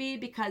like to be,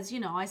 because, you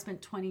know, I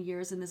spent 20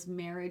 years in this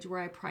marriage where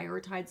I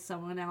prioritized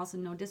someone else,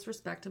 and no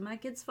disrespect to my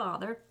kid's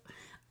father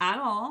at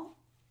all.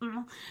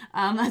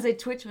 As I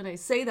twitch when I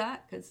say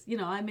that, because, you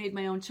know, I made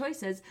my own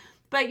choices.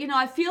 But, you know,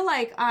 I feel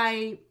like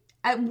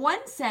at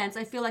one sense,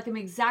 I feel like I'm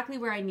exactly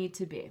where I need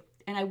to be,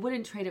 and I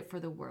wouldn't trade it for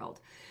the world.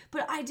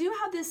 But I do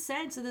have this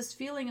sense of this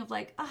feeling of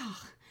like,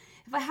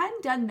 if I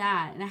hadn't done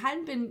that and I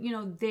hadn't been, you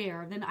know,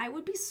 there, then I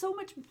would be so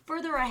much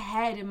further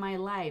ahead in my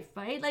life,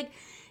 right? Like,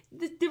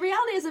 the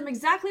reality is I'm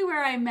exactly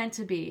where I'm meant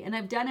to be, and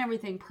I've done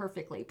everything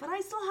perfectly, but I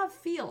still have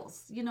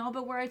feels, you know,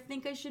 but where I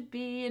think I should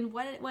be and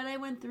what I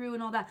went through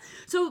and all that.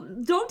 So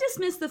don't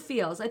dismiss the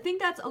feels. I think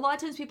that's a lot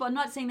of times people, I'm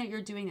not saying that you're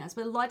doing this,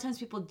 but a lot of times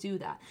people do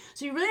that.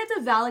 So you really have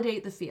to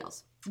validate the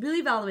feels, really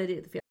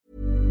validate the feels.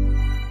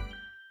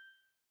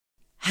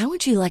 How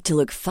would you like to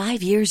look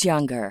 5 years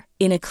younger?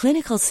 In a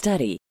clinical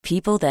study,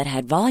 people that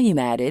had volume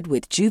added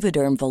with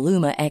Juvederm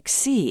Voluma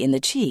XC in the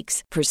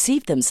cheeks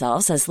perceived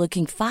themselves as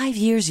looking 5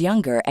 years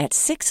younger at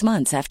 6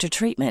 months after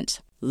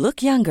treatment.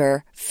 Look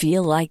younger,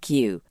 feel like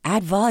you.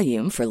 Add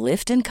volume for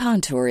lift and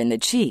contour in the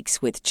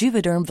cheeks with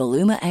Juvederm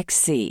Voluma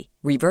XC.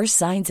 Reverse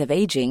signs of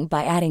aging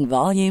by adding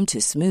volume to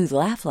smooth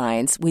laugh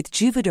lines with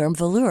Juvederm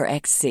Volure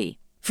XC.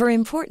 For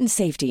important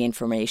safety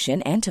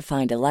information and to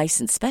find a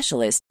licensed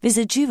specialist,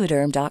 visit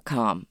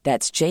Juvederm.com.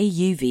 That's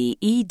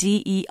JUVEDERM.com.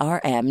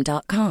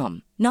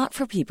 Not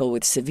for people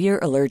with severe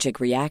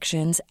allergic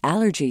reactions,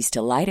 allergies to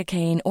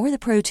lidocaine, or the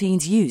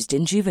proteins used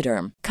in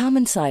Juvederm.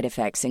 Common side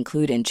effects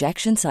include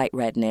injection site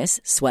redness,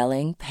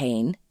 swelling,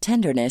 pain,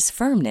 tenderness,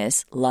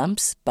 firmness,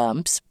 lumps,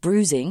 bumps,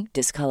 bruising,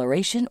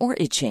 discoloration, or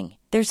itching.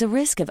 There's a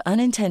risk of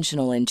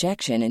unintentional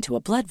injection into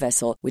a blood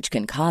vessel, which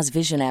can cause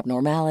vision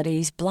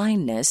abnormalities,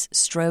 blindness,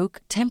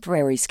 stroke,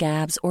 temporary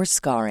scabs, or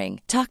scarring.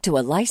 Talk to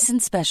a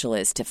licensed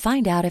specialist to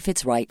find out if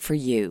it's right for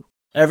you.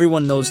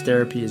 Everyone knows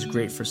therapy is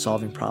great for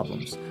solving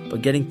problems,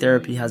 but getting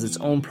therapy has its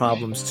own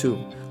problems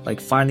too, like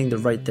finding the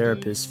right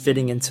therapist,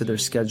 fitting into their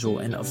schedule,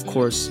 and of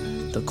course,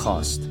 the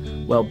cost.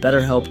 Well,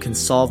 BetterHelp can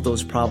solve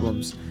those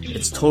problems.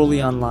 It's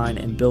totally online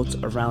and built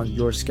around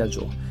your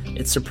schedule.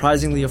 It's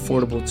surprisingly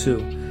affordable too.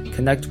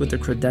 Connect with a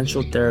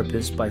credentialed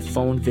therapist by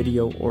phone,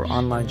 video, or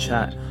online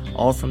chat,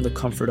 all from the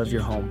comfort of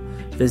your home.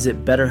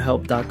 Visit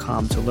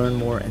BetterHelp.com to learn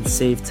more and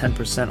save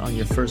 10% on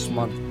your first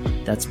month.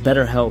 That's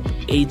BetterHelp,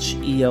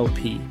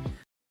 H-E-L-P.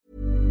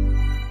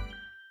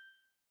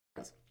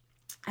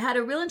 I had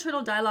a real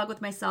internal dialogue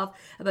with myself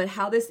about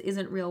how this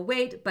isn't real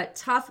weight, but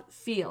tough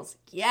feels.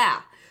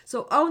 Yeah.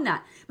 So own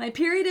that. My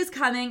period is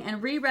coming,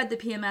 and reread the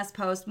PMS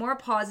post, more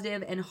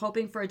positive and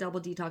hoping for a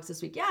double detox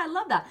this week. Yeah, I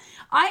love that.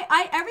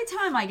 I every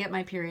time I get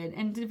my period,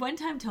 and one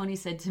time Tony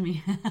said to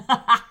me,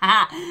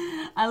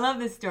 I love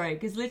this story,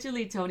 because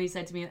literally Tony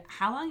said to me,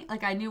 how long,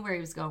 like I knew where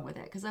he was going with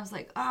it, because I was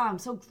like, oh, I'm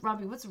so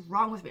grumpy. What's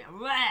wrong with me?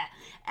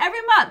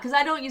 Every month, because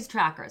I don't use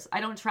trackers.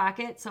 I don't track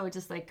it, so it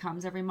just like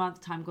comes every month.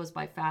 Time goes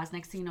by fast.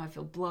 Next thing you know, I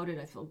feel bloated.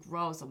 I feel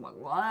gross. I'm like,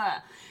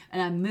 what? And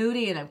I'm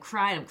moody, and I'm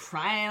crying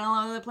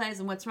all over the place,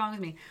 and what's wrong with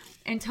me?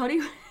 And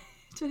Tony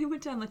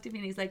went down, looked at me,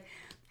 and he's like,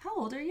 how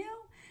old are you?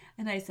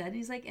 And I said,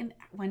 he's like, and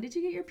when did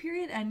you get your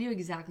period? I knew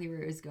exactly where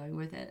he was going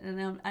with it.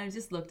 And I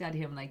just looked at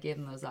him and I gave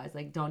him those eyes,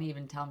 like, don't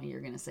even tell me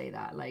you're going to say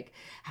that. Like,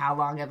 how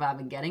long have I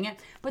been getting it?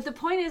 But the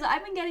point is,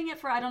 I've been getting it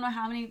for, I don't know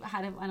how many,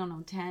 I don't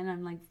know, 10.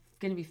 I'm like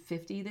going to be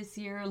 50 this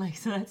year. Like,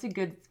 so that's a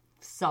good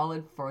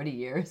solid 40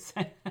 years.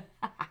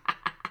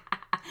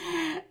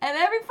 And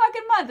every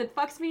fucking month, it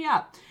fucks me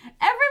up.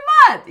 Every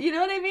not? You know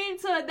what I mean?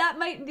 So that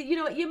might,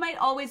 you might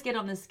always get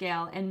on the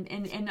scale,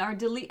 and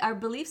our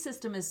belief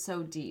system is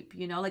so deep,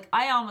 like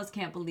I almost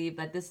can't believe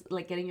that this,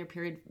 like getting your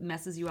period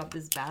messes you up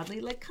this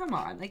badly. Like, come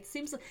on, like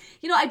seems like,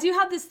 I do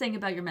have this thing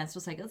about your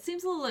menstrual cycle. It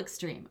seems a little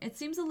extreme. It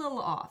seems a little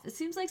off. It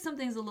seems like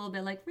something's a little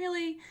bit like,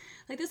 really?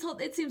 Like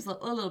it seems a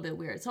little bit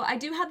weird. So I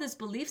do have this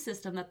belief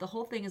system that the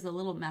whole thing is a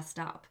little messed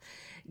up,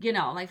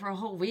 like for a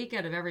whole week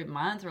out of every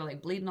month, or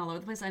like bleeding all over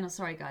the place. I know,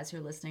 sorry guys who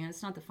are listening,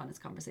 it's not the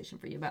funnest conversation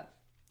for you, but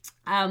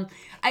I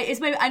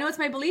know it's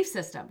my belief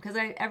system, because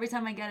every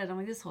time I get it, I'm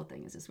like, this whole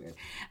thing is just weird.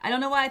 I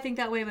don't know why I think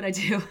that way, but I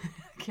do.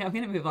 Okay, I'm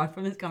going to move on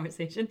from this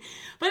conversation.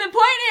 But the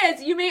point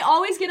is, you may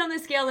always get on the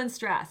scale in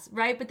stress,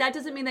 right? But that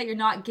doesn't mean that you're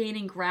not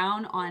gaining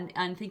ground on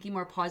thinking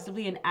more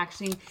positively and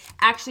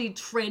actually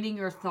training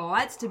your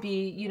thoughts to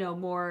be,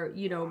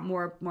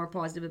 more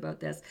positive about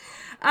this.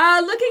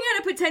 Looking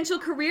at a potential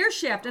career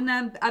shift, and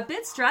I'm a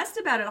bit stressed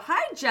about it.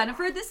 Hi,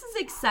 Jennifer. This is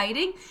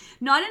exciting.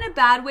 Not in a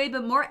bad way,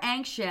 but more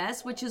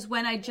anxious, which is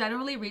when I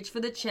generally reach for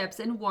the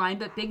chips and wine,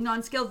 but big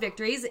non-skilled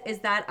victories is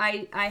that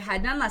I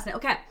had none last night.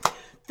 Okay.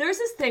 There's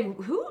this thing,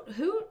 who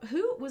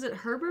was it,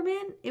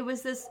 Herberman? It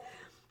was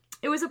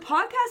a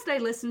podcast I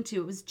listened to.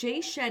 It was Jay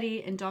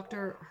Shetty and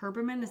Dr.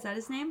 Herberman, is that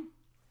his name?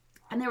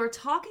 And they were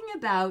talking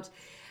about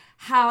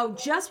how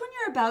just when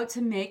you're about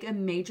to make a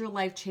major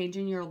life change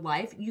in your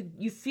life,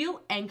 you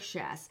feel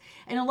anxious.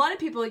 And a lot of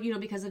people,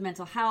 because of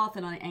mental health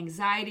and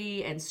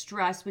anxiety and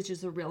stress, which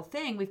is a real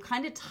thing, we've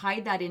kind of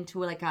tied that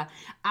into like a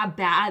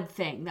bad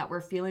thing that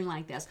we're feeling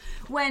like this.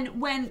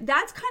 When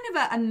that's kind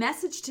of a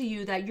message to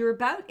you that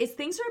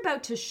things are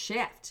about to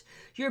shift.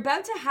 You're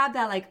about to have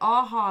that like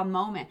aha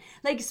moment.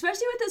 Like,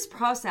 especially with this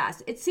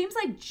process, it seems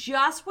like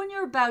just when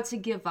you're about to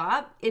give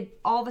up, it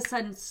all of a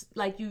sudden,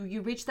 like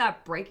you reach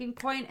that breaking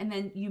point, and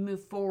then you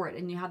move forward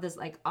and you have this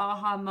like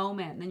aha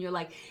moment, and then you're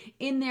like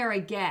in there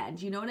again.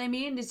 Do you know what I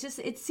mean?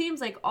 It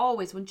seems like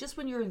always when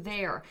you're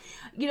there,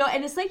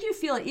 and it's like you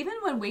feel it. Even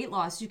when weight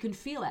loss, you can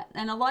feel it.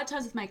 And a lot of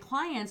times with my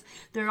clients,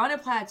 they're on a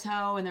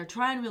plateau and they're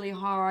trying really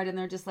hard, and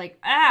they're just like,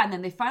 and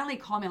then they finally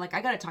call me like,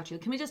 I got to talk to you.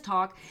 Can we just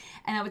talk?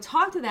 And I would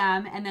talk to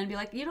them and then be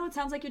like, it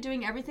sounds like you're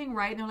doing everything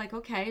right. And they're like,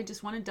 okay, I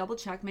just want to double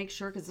check, make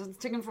sure, because it's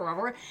taking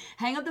forever.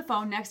 Hang up the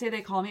phone. Next day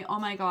they call me. Oh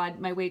my God,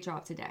 my weight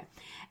dropped today.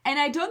 And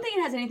I don't think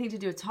it has anything to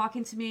do with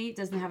talking to me. It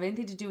doesn't have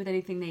anything to do with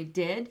anything they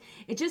did.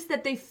 It's just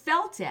that they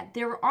felt it.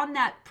 They were on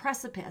that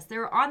precipice. They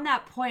were on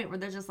that point where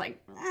they're just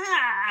like,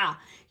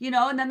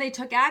 and then they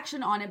took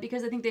action on it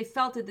because I think they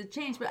felt it, the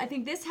change. But I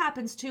think this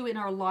happens too in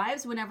our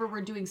lives whenever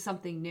we're doing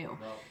something new.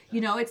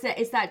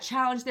 It's that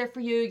challenge there for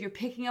you. You're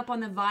picking up on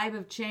the vibe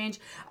of change.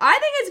 I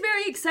think it's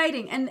very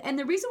exciting. And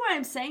the reason why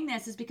I'm saying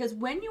this is because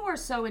when you are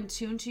so in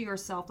tune to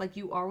yourself, like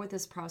you are with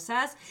this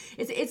process,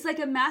 it's like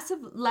a massive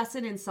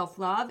lesson in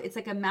self-love. It's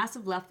like a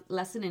massive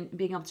lesson in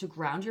being able to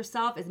ground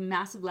yourself. It's a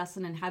massive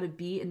lesson in how to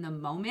be in the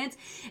moment.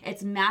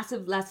 It's a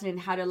massive lesson in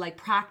how to like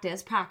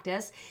practice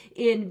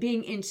in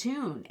being in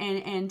tune.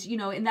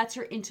 And that's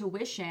your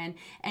intuition.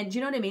 And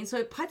you know what I mean? So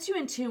it puts you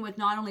in tune with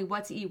not only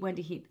what to eat, when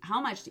to eat, how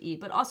much to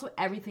eat, but also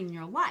everything in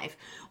your life.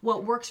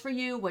 What works for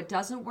you, what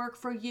doesn't work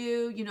for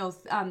you,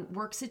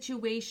 work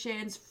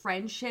situations,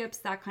 friendships,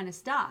 that kind of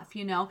stuff,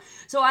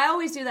 So I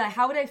always do that.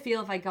 How would I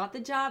feel if I got the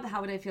job?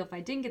 How would I feel if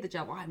I didn't get the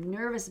job? Well, I'm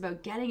nervous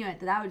about getting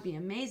it. That would be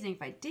amazing.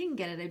 If I didn't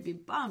get it, I'd be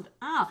bummed.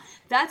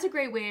 That's a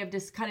great way of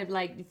just kind of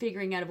like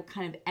figuring out what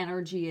kind of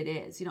energy it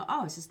is.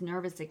 It's just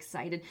nervous,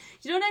 excited.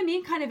 You know what I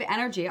mean? Kind of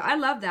energy. I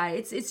love that.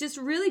 It's just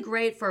really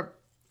great for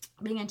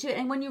being into it.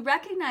 And when you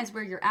recognize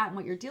where you're at and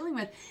what you're dealing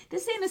with,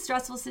 this ain't a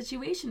stressful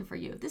situation for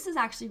you. This is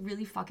actually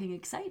really fucking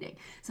exciting.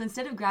 So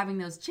instead of grabbing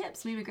those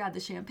chips, maybe grab the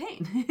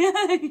champagne.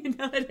 You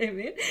know what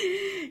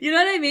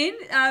I mean?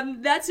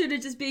 That's sort of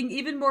just being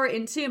even more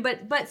in tune.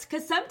 But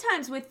because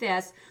sometimes with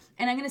this,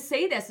 and I'm going to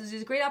say this, there's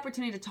a great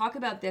opportunity to talk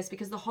about this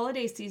because the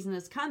holiday season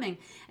is coming.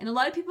 And a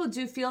lot of people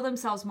do feel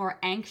themselves more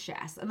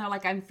anxious. And they're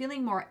like, I'm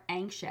feeling more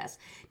anxious.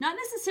 Not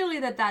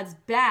necessarily that that's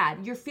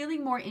bad. You're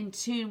feeling more in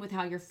tune with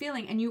how you're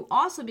feeling. And you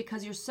also,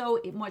 because you're so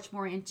much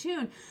more in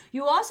tune,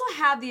 you also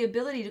have the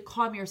ability to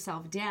calm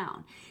yourself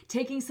down.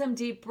 Taking some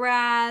deep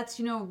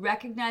breaths,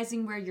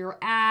 recognizing where you're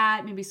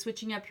at, maybe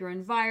switching up your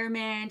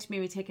environment,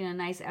 maybe taking a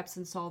nice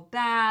Epsom salt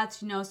bath,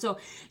 so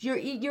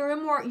you're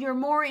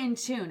more in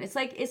tune. It's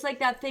like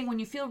that thing when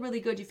you feel really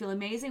good, you feel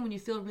amazing. When you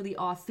feel really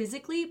off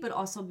physically, but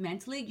also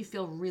mentally, you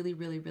feel really,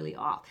 really, really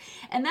off.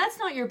 And that's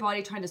not your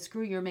body trying to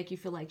screw you or make you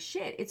feel like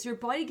shit. It's your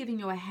body giving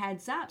you a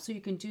heads up so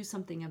you can do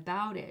something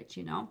about it,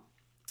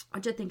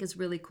 which I think is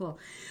really cool.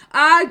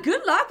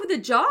 Good luck with the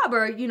job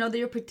or,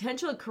 your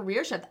potential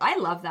career shift. I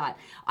love that.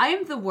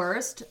 I'm the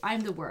worst.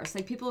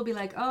 Like people will be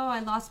like, oh,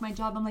 I lost my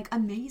job. I'm like,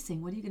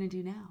 amazing. What are you going to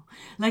do now?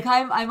 Like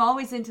I'm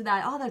always into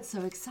that. Oh, that's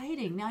so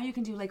exciting. Now you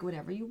can do like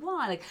whatever you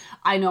want. Like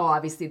I know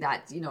obviously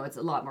that, it's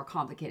a lot more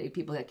complicated.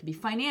 People that can be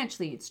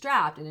financially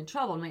strapped and in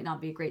trouble might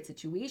not be a great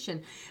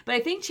situation. But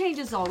I think change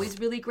is always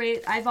really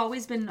great. I've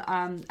always been,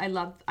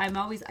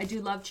 I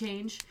do love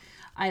change.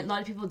 A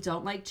lot of people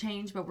don't like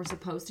change, but we're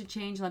supposed to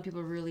change. A lot of people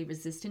are really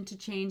resistant to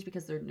change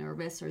because they're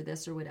nervous or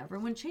this or whatever.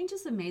 When change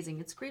is amazing,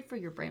 it's great for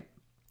your brain.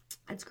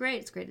 It's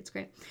great. It's great. It's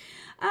great.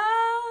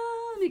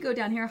 Let me go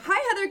down here.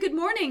 Hi, Heather. Good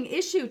morning.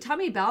 Issue,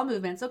 tummy bowel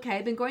movements. Okay,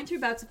 I've been going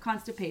through bouts of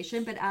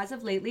constipation, but as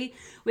of lately,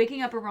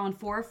 waking up around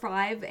 4 or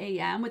 5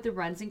 a.m. with the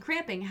runs and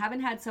cramping. Haven't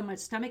had so much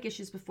stomach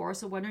issues before,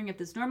 so wondering if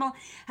this is normal.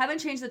 Haven't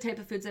changed the type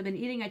of foods I've been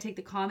eating. I take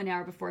the calm an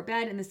hour before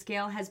bed, and the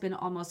scale has been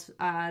almost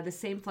the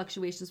same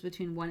fluctuations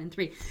between 1 and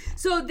 3.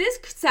 So this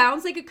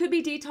sounds like it could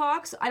be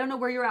detox. I don't know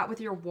where you're at with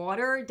your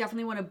water.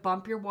 Definitely want to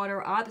bump your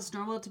water up. It's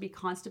normal to be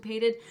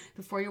constipated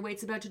before your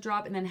weight's about to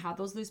drop and then have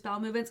those loose bowel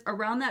movements.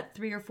 Around that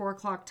 3 or 4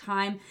 o'clock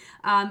time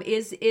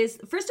is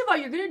first of all,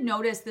 you're going to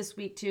notice this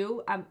week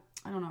too.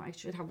 I don't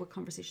know, what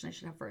conversation I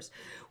should have first.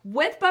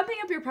 With bumping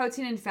up your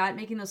protein and fat,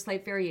 making those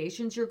slight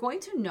variations, you're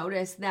going to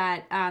notice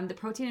that the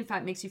protein and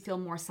fat makes you feel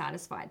more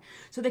satisfied.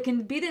 So there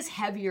can be this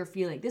heavier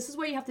feeling. This is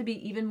where you have to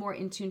be even more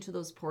in tune to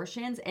those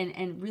portions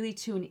and really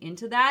tune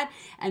into that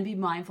and be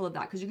mindful of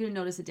that, because you're going to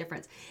notice a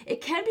difference.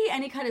 It can be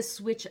any kind of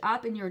switch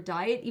up in your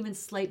diet, even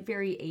slight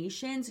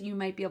variations you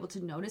might be able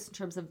to notice in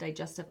terms of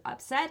digestive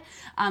upset.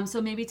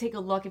 So maybe take a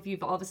look if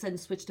you've all of a sudden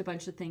switched a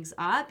bunch of things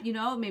up,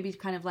 maybe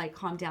kind of like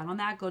calm down on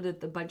that, go to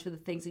the bunch of the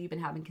things that you've been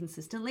having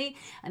consistently,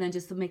 and then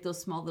just to make those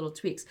small little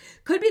tweaks.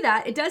 Could be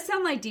that. It does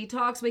sound like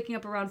detox, waking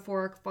up around 4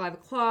 or 5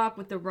 o'clock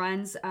with the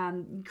runs.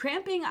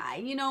 Cramping,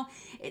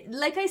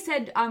 like I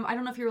said, I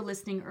don't know if you were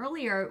listening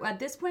earlier, at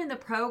this point in the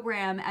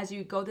program, as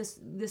you go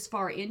this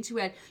far into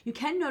it, you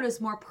can notice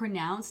more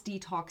pronounced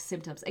detox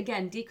symptoms.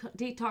 Again,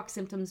 detox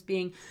symptoms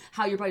being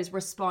how your body's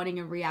responding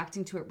and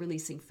reacting to it,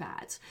 releasing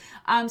fat.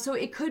 So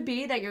it could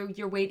be that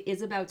your weight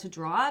is about to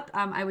drop.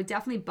 I would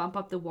definitely bump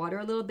up the water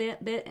a little bit,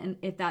 and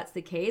if that's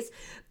the case.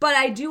 But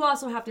I do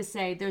also have to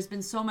say there's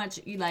been so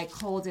much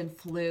cold and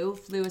flu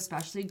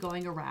especially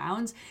going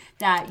around,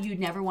 that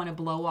you'd never want to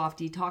blow off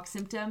detox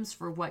symptoms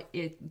for what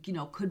it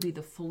could be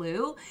the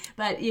flu.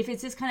 But if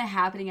it's just kind of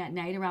happening at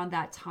night around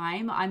that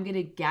time, I'm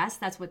gonna guess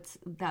that's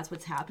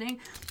what's happening.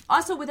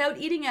 Also, without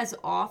eating as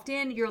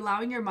often, you're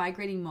allowing your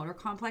migrating motor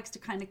complex to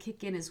kind of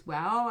kick in as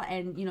well,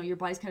 and your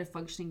body's kind of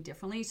functioning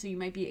differently. So you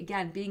might be,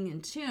 again, being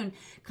in tune,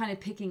 kind of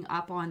picking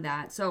up on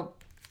that. So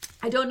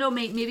I don't know,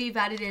 maybe you've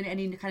added in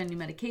any kind of new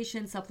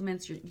medication,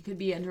 supplements. You could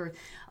be under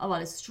a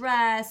lot of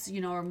stress,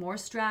 or more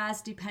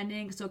stress,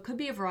 depending. So it could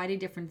be a variety of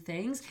different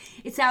things.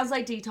 It sounds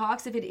like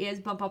detox. If it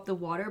is, bump up the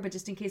water, but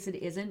just in case it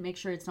isn't, make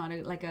sure it's not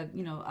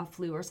a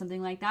flu or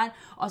something like that.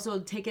 Also,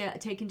 take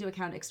into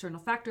account external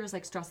factors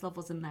like stress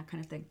levels and that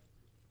kind of thing.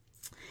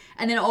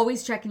 And then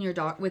always check in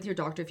with your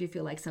doctor if you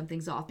feel like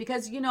something's off,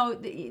 because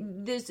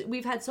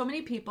we've had so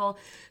many people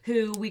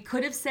who we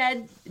could have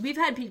said, we've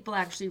had people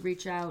actually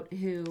reach out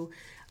who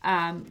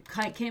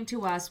came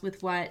to us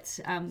with what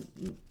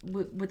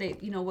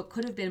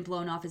could have been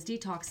blown off as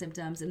detox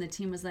symptoms, and the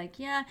team was like,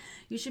 yeah,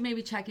 you should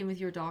maybe check in with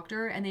your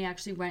doctor. And they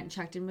actually went and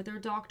checked in with their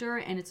doctor,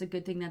 and it's a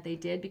good thing that they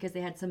did, because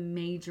they had some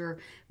major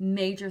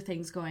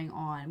things going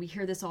on. We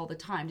hear this all the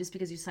time. Just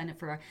because you sign up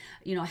for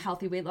a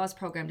healthy weight loss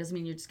program doesn't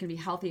mean you're just going to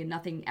be healthy, and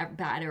nothing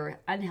bad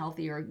or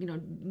unhealthy or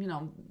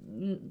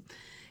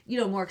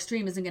more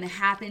extreme isn't going to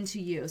happen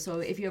to you. So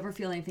if you ever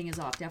feel anything is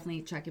off,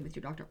 definitely check in with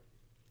your doctor.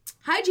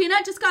 Hi, Gina.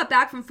 Just got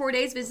back from 4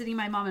 days visiting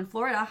my mom in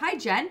Florida. Hi,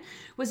 Jen.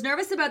 Was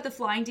nervous about the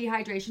flying,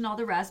 dehydration, all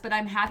the rest, but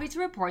I'm happy to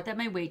report that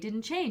my weight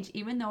didn't change.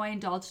 Even though I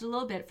indulged a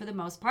little bit for the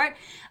most part,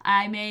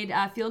 I made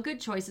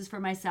feel-good choices for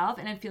myself,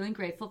 and I'm feeling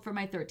grateful for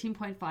my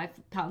 13.5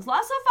 pounds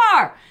lost so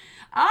far.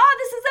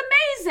 This is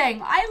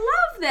amazing. I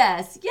love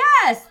this.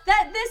 Yes,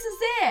 this is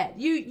it.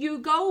 You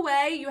go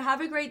away, you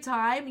have a great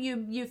time,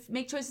 you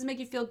make choices that make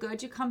you feel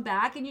good, you come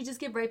back, and you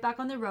just get right back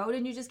on the road,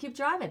 and you just keep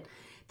driving.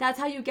 That's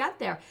how you get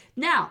there.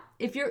 Now,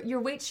 if your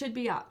weight should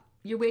be up.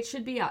 Your weight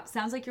should be up.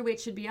 Sounds like your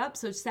weight should be up.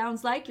 So it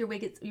sounds like your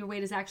weight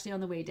is actually on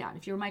the way down.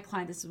 If you were my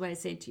client, this is what I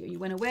say to you. You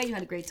went away, you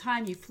had a great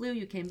time, you flew,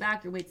 you came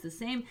back, your weight's the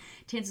same.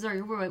 Chances are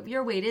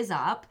your weight is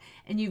up,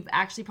 and you've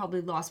actually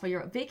probably lost weight.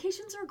 Your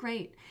vacations are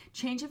great.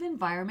 Change of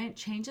environment,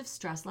 change of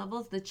stress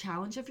levels, the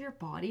challenge of your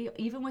body,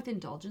 even with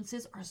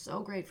indulgences, are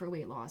so great for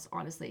weight loss,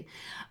 honestly.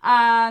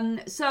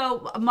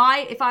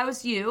 If I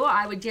was you,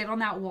 I would get on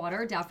that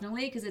water,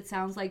 definitely, because it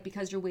sounds like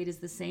because your weight is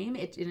the same,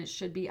 and it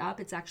should be up,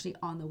 it's actually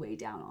on the way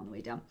down.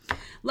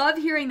 Love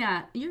hearing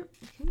that. You're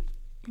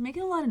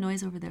making a lot of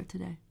noise over there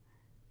today.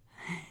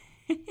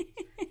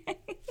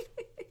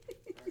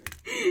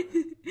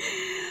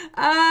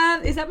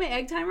 Is that my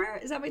egg timer?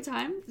 Is that my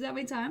time?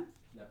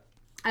 No.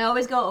 I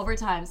always go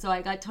overtime, so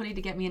I got Tony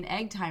to get me an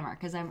egg timer,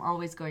 because I'm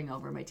always going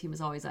over. My team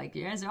is always like,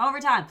 you guys are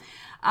overtime.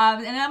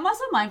 And I'm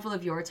also mindful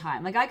of your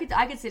time. Like I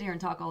could sit here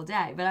and talk all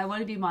day, but I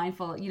want to be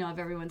mindful, of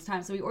everyone's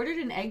time. So we ordered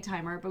an egg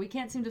timer, but we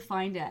can't seem to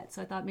find it.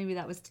 So I thought maybe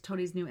that was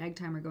Tony's new egg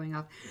timer going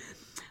off.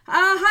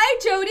 Hi,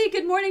 Jody.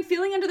 Good morning.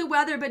 Feeling under the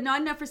weather, but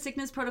not enough for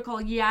sickness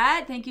protocol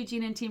yet. Thank you,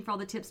 Gina and team, for all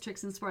the tips,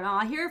 tricks, and support.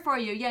 Here for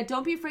you. Yeah,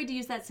 don't be afraid to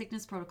use that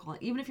sickness protocol.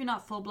 Even if you're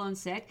not full-blown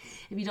sick,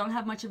 if you don't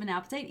have much of an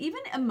appetite, even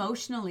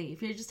emotionally,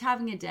 if you're just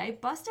having a day,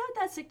 bust out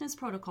that sickness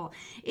protocol.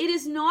 It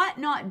is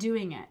not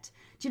doing it.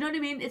 Do you know what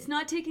I mean? It's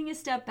not taking a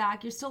step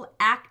back. You're still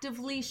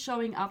actively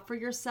showing up for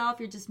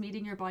yourself. You're just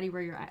meeting your body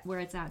where you're at, where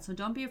it's at. So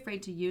don't be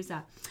afraid to use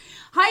that.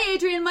 Hi,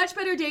 Adrian. Much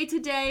better day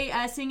today.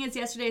 Seeing as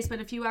yesterday I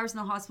spent a few hours in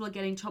the hospital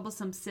getting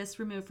troublesome cysts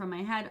removed from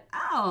my head.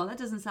 Oh, that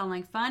doesn't sound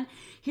like fun.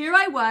 Here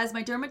I was,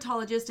 my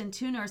dermatologist and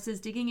 2 nurses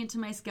digging into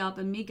my scalp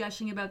and me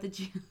gushing about the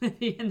Gina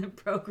in the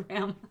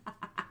program.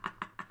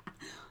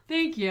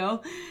 Thank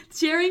you.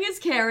 Sharing is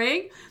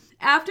caring.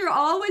 After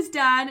all was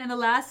done and the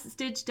last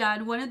stitch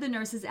done, one of the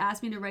nurses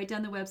asked me to write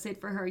down the website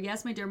for her.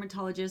 Yes, my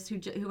dermatologist,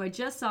 who I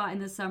just saw in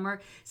the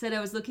summer, said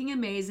I was looking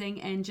amazing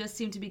and just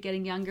seemed to be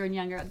getting younger and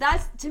younger.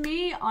 That's, to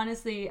me,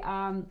 honestly,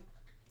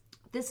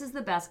 this is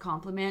the best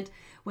compliment,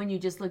 when you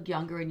just look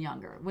younger and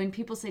younger. When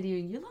people say to you,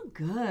 you look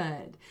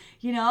good.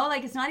 You know,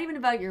 like, it's not even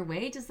about your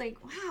weight. It's like,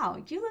 wow,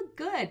 you look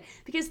good.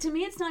 Because to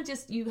me, it's not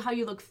just how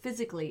you look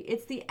physically.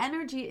 It's the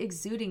energy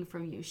exuding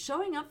from you,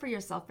 showing up for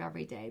yourself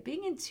every day,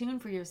 being in tune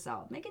for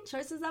yourself, making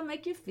choices that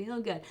make you feel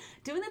good,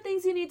 doing the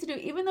things you need to do,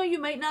 even though you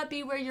might not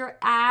be where you're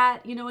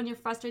at, you know, when you're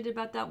frustrated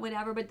about that,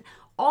 whatever. But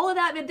all of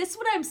that, man, this is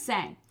what I'm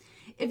saying.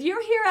 If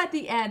you're here at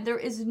the end, there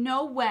is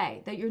no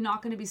way that you're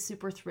not going to be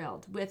super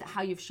thrilled with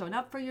how you've shown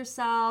up for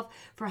yourself,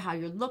 for how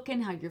you're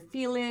looking, how you're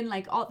feeling,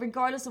 like,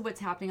 regardless of what's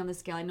happening on the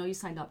scale. I know you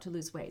signed up to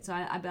lose weight, so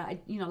I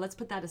let's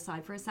put that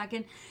aside for a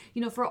second.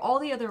 You know, for all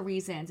the other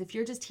reasons, if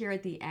you're just here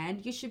at the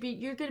end,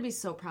 you're going to be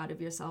so proud of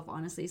yourself.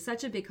 Honestly,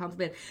 such a big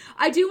compliment.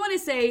 I do want to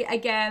say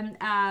again,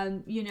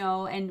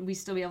 and we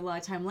still have a lot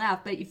of time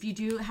left, but if you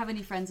do have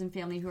any friends and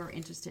family who are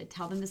interested,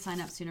 tell them to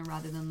sign up sooner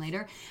rather than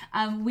later.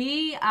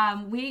 We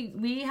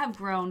have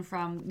grown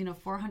from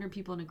 400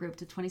 people in a group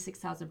to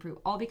 26,000 group,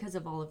 all because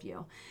of all of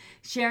you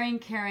sharing,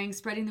 caring,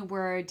 spreading the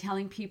word,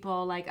 telling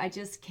people. Like, I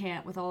just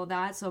can't with all of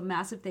that. So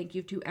massive thank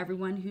you to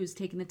everyone who's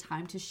taken the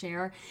time to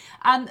share.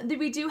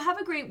 We do have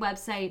a great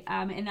website,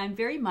 and I'm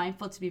very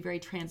mindful to be very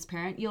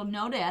transparent. You'll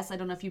notice, I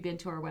don't know if you've been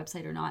to our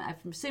website or not.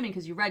 I'm assuming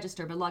because you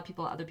registered, but a lot of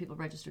other people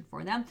registered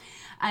for them,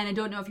 and I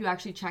don't know if you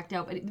actually checked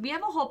out, but we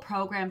have a whole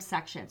program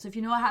section. So if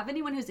you have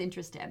anyone who's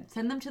interested,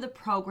 send them to the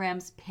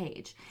programs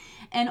page,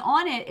 and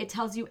on it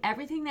tells you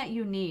everything that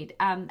you need,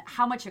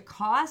 how much it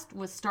costs,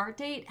 what start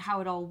date, how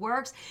it all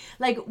works.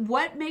 Like,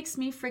 what makes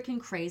me freaking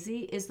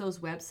crazy is those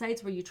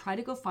websites where you try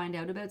to go find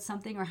out about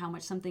something or how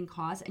much something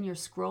costs, and you're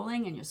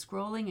scrolling and you're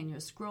scrolling and you're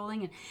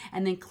scrolling,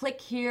 and then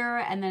click here,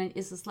 and then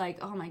it's just like,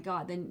 oh my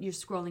god, then you're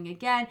scrolling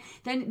again.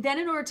 Then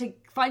in order to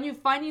find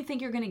you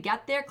think you're going to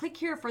get there, click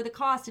here for the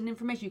cost and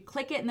information. You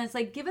click it, and then it's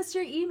like, give us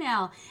your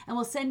email and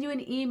we'll send you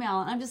an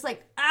email. And I'm just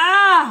like,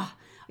 are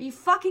you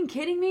fucking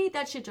kidding me?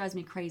 That shit drives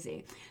me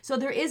crazy. So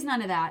there is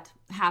none of that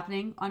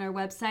happening on our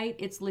website.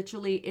 It's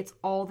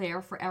all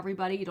there for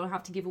everybody. You don't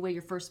have to give away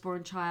your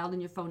firstborn child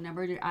and your phone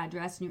number and your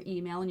address and your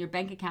email and your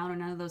bank account or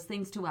none of those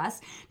things to us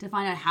to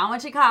find out how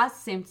much it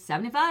costs. Same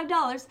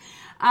 $75.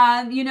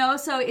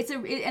 So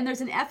and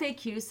there's an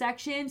FAQ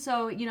section.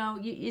 So,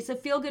 it's a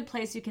feel good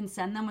place you can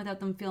send them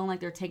without them feeling like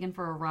they're taken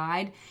for a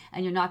ride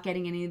and you're not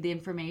getting any of the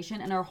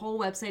information. And our whole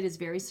website is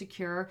very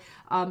secure,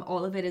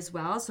 all of it as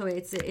well. So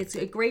it's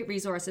a great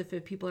resource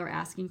if people are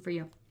asking for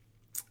you.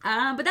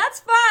 But that's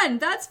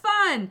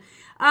fun.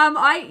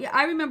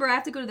 I remember I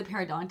have to go to the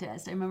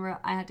periodontist.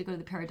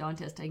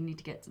 I need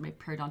to get my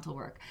periodontal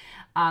work.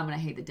 And I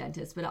hate the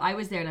dentist, but I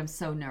was there and I'm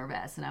so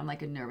nervous, and I'm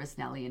like a nervous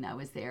Nelly, and I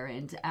was there,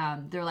 and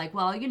they're like,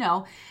 well,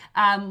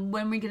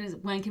 when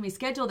can we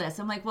schedule this?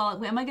 I'm like,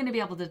 well, am I going to be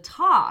able to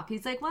talk?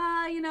 He's like,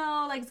 well,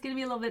 it's going to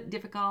be a little bit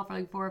difficult for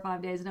like 4 or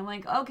 5 days. And I'm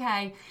like,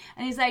 okay.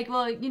 And he's like,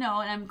 well, and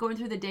I'm going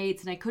through the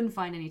dates and I couldn't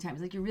find any time.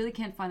 He's like, you really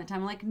can't find the time?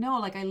 I'm like, no,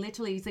 like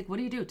he's like, what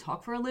do you do?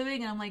 Talk for a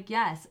living? And I'm like,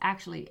 yes,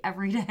 actually,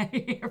 every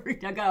day.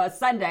 I got a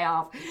Sunday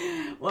off.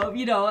 Well,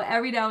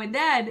 every now and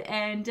then.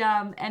 And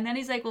then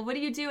he's like, well, what do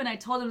you do? And I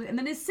told him, and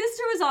then his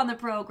sister was on the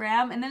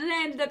program, and then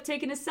I ended up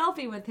taking a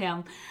selfie with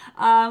him,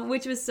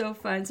 which was so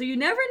fun. So you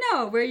never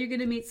know where you're going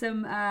to meet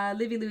some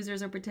Livy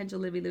losers or potential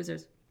Livy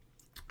losers.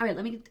 All right,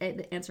 let me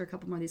answer a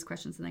couple more of these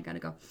questions, and I got to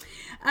go.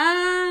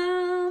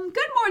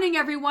 Good morning,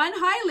 everyone.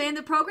 Hi, Lynn.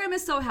 The program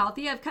is so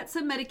healthy. I've cut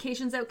some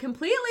medications out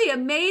completely.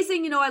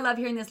 Amazing. I love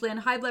hearing this, Lynn.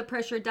 High blood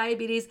pressure,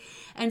 diabetes,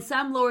 and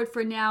some lowered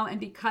for now and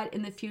be cut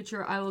in the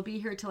future. I will be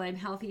here till I'm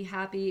healthy,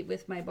 happy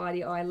with my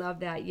body. Oh, I love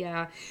that.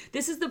 Yeah.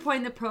 This is the point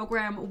in the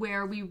program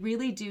where we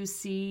really do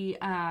see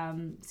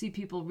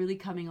people really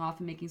coming off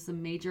and making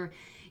some major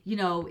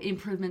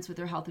improvements with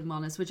their health and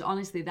wellness, which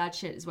honestly, that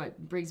shit is what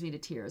brings me to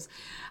tears.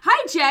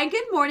 Hi, Jen.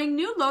 Good morning.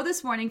 New low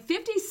this morning.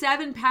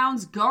 57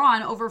 pounds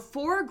gone over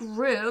 4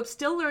 groups.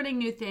 Still learning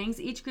new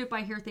things. Each group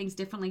I hear things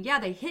differently. Yeah,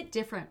 they hit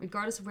different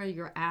regardless of where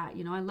you're at.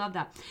 I love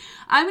that.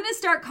 I'm going to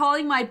start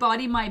calling my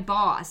body my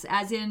boss,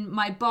 as in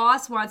my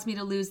boss wants me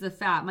to lose the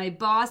fat. My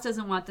boss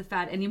doesn't want the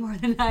fat any more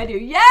than I do.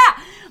 Yeah,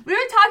 we were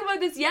talking about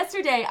this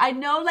yesterday. I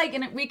know,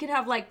 and we could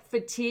have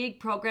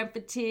fatigue, program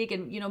fatigue,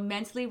 and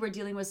mentally we're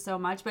dealing with so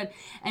much,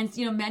 and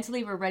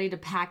mentally we're ready to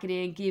pack it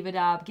in, give it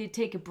up,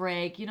 take a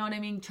break, you know what I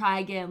mean? Try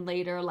again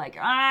later,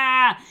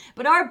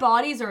 but our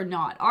bodies are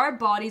not. Our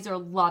bodies are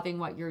loving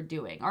what you're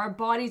doing. Our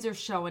bodies are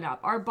showing up.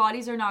 Our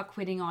bodies are not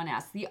quitting on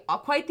us.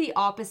 Quite the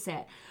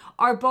opposite.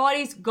 our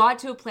bodies got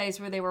to a place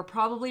where they were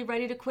probably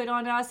ready to quit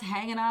on us,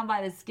 hanging on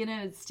by the skin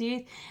of its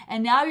teeth.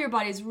 And now your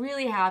body's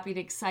really happy and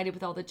excited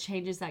with all the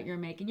changes that you're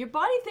making. Your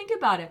body, think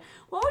about it.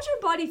 What would your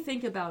body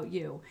think about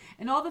you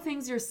and all the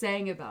things you're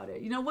saying about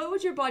it? What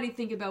would your body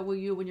think about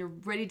you when you're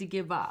ready to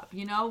give up?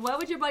 What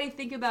would your body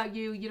think about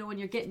you, when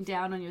you're getting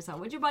down on yourself?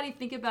 What would your body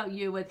think about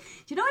you do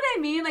you know what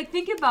I mean? Like,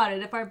 think about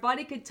it. If our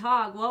body could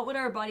talk, what would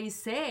our body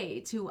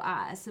say to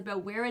us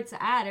about where it's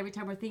at every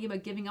time we're thinking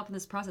about giving up on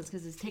this process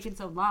because it's taken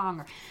so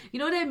long, or you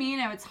know what I mean,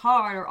 or it's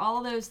hard, or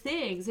all of those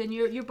things. And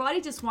your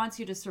body just wants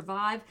you to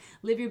survive,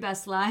 live your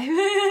best life.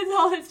 That's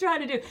all it's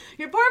trying to do.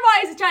 Your poor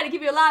body's trying to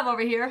keep you alive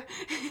over here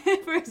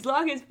for as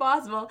long as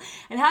possible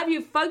and have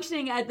you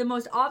functioning at the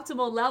most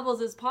optimal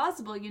levels as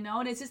possible,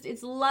 and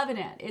it's loving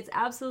it. It's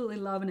absolutely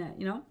loving it,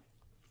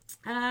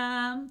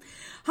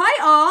 Hi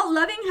all,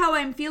 loving how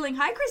I'm feeling.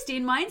 Hi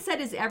Christine, mindset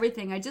is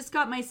everything. I just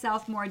got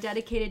myself more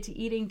dedicated to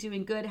eating,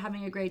 doing good,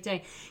 having a great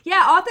day.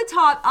 Yeah, off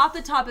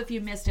the top, if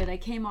you missed it, I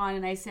came on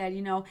and I said,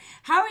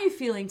 how are you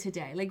feeling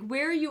today? Like,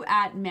 where are you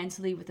at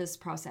mentally with this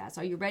process?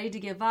 Are you ready to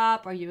give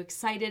up? Are you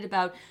excited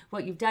about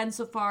what you've done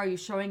so far? Are you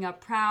showing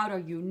up proud? Are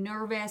you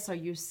nervous? Are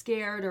you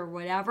scared, or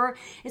whatever?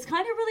 It's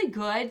kind of really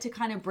good to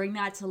kind of bring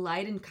that to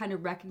light and kind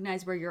of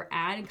recognize where you're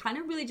at and kind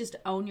of really just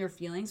own your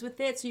feelings with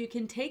it, so you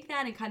can take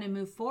that and kind of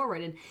move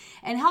forward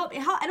and help,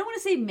 I don't want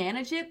to say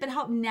manage it, but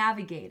help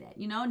navigate it,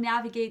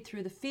 navigate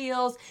through the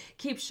feels,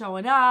 keep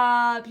showing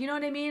up, you know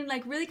what I mean?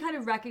 Like, really kind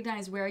of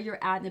recognize where you're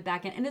at in the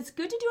back end. And it's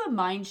good to do a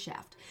mind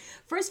shift.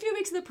 First few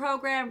weeks of the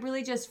program,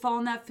 really just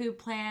following that food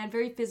plan,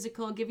 very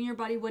physical, giving your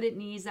body what it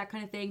needs, that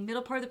kind of thing.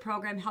 Middle part of the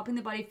program, helping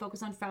the body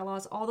focus on fat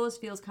loss, all those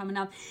feels coming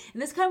up.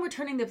 And this kind of we're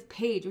turning the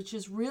page, which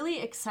is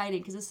really exciting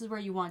because this is where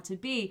you want to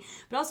be,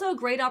 but also a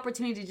great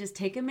opportunity to just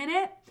take a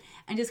minute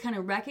and just kind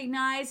of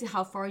recognize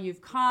how far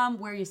you've come,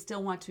 where you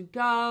still want to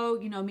go,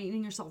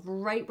 meeting yourself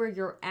right where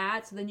you're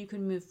at, so then you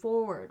can move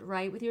forward,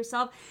 right, with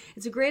yourself.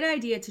 It's a great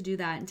idea to do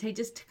that and to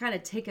kind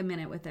of take a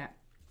minute with it.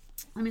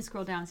 Let me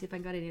scroll down and see if I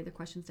got any other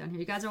questions down here.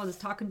 You guys are all just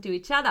talking to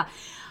each other.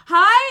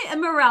 Hi,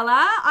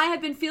 Morella. I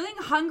have been feeling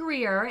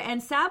hungrier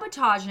and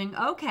sabotaging.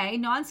 Okay,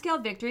 non-scale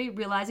victory,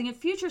 realizing it,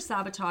 future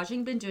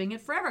sabotaging, been doing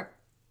it forever.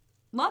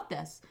 Love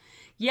this.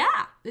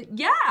 Yeah,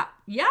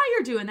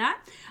 you're doing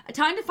that.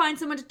 Time to find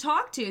someone to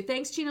talk to.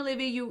 Thanks, Gina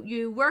Livy.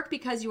 You work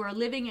because you are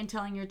living and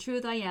telling your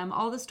truth. I am.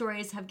 All the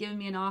stories have given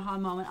me an aha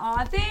moment.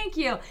 Oh, thank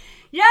you.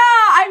 Yeah,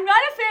 I'm not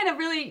a fan of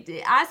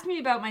really asking me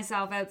about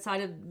myself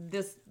outside of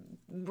this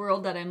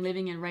world that I'm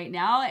living in right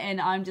now, and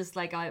I'm just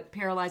like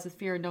paralyzed with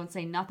fear and don't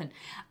say nothing.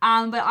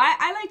 But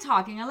I like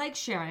talking. I like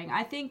sharing.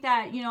 I think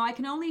that I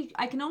can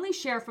only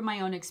share from my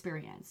own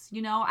experience.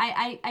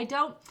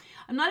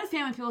 I'm not a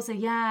fan when people say,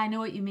 yeah, I know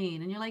what you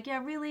mean. And you're like,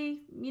 yeah,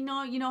 really? You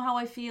know how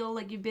I feel,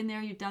 like you've been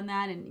there, you've done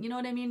that. And you know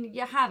what I mean?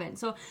 You haven't.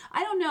 So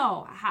I don't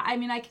know.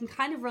 I can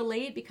kind of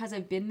relate because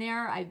I've been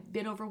there. I've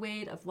been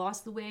overweight. I've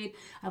lost the weight.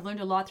 I've learned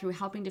a lot through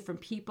helping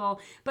different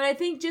people. But I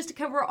think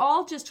we're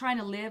all just trying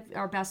to live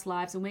our best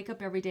lives and wake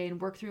up every day and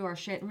work through our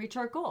shit and reach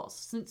our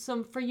goals.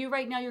 So for you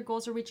right now, your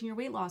goals are reaching your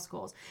weight loss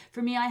goals.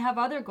 For me, I have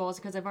other goals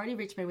because I've already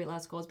reached my weight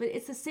loss goals. But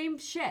it's the same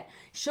shit.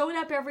 Showing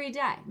up every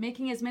day,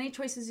 making as many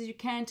choices as you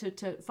can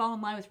to fall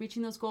in line with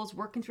reaching those goals,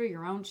 working through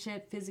your own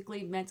shit,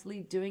 physically,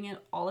 mentally, doing it,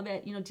 all of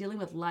it, dealing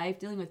with life,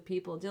 dealing with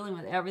people, dealing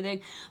with everything,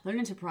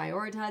 learning to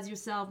prioritize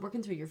yourself,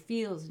 working through your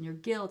feels and your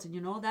guilt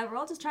and all that. We're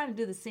all just trying to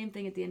do the same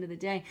thing at the end of the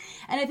day.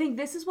 And I think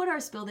this is what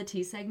our Spill the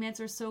Tea segments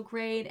are so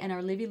great, and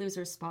our Livy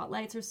Loser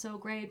spotlights are so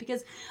great,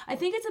 because I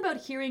think it's about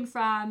hearing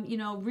from,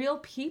 real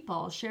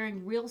people,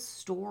 sharing real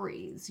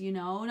stories,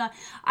 And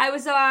I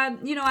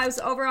was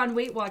over on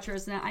Weight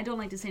Watchers, and I don't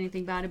like to say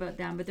anything bad about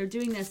them, but they're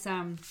doing this,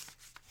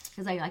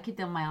 because I keep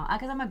them my eye,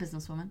 because I'm a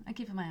businesswoman. I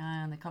keep my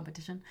eye on the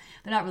competition.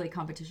 They're not really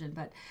competition,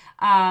 but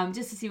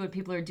just to see what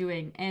people are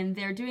doing. And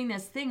they're doing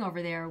this thing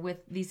over there with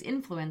these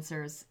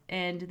influencers,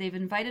 and they've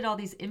invited all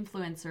these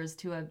influencers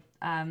to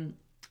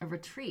a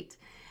retreat.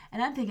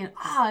 And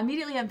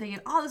immediately I'm thinking,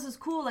 this is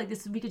cool. Like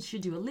this, we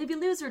should do a Livy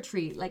Loser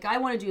retreat. Like I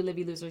want to do a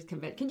Livy Loser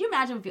convent. Can you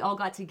imagine if we all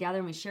got together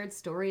and we shared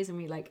stories and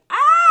we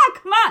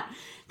come on.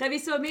 That'd be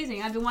so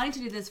amazing. I've been wanting to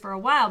do this for a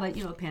while, but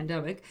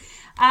pandemic.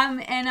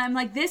 And I'm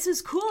like, this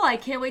is cool. I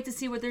can't wait to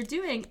see what they're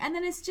doing. And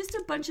then it's just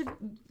a bunch of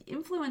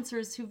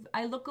influencers who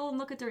go and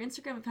look at their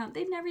Instagram account.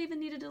 They've never even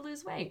needed to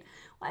lose weight.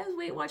 Why is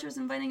Weight Watchers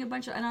inviting a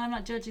bunch of, and I'm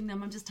not judging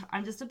them,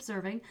 I'm just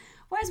observing.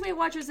 Why is Weight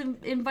Watchers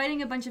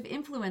inviting a bunch of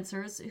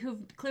influencers who've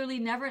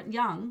clearly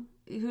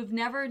who've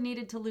never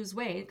needed to lose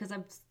weight, because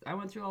I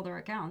went through all their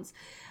accounts,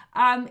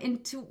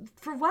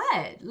 for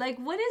what? Like,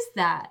 what is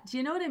that? Do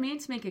you know what I mean?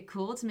 To make it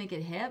cool, to make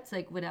it hip, it's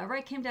like whatever.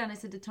 I came down, I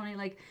said to Tony,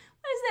 like,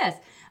 what is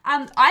this?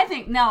 I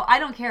think, no, I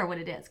don't care what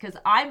it is, because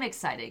I'm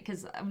excited,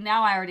 because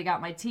now I already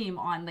got my team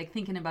on, like,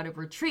 thinking about a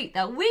retreat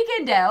that we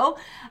can do,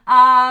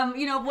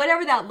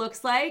 whatever that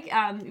looks like,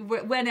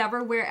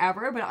 whenever,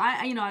 wherever. But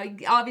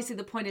obviously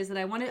the point is that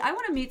I want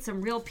to meet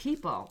some real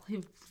people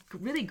who've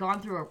really gone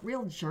through a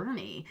real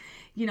journey,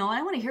 and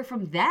I want to hear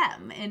from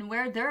them and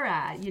where they're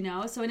at,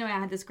 So anyway, I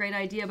had this great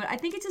idea, but I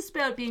think it's just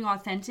about being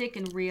authentic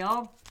and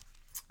real.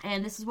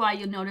 And this is why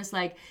you'll notice,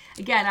 like,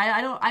 again,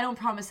 I don't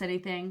promise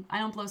anything. I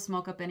don't blow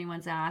smoke up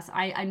anyone's ass.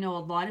 I know a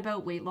lot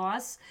about weight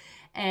loss.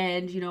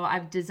 And, you know,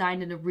 I've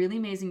designed a really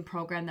amazing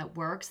program that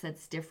works,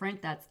 that's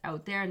different, that's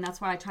out there. And that's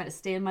why I try to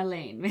stay in my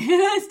lane. Stay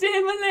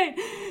in my lane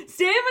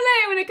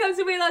when it comes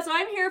to weight loss. So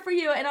I'm here for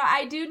you. And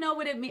I do know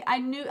what it means.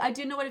 I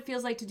do know what it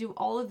feels like to do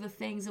all of the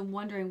things and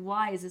wondering,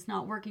 why is this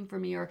not working for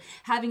me? Or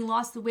having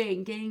lost the weight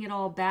and getting it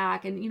all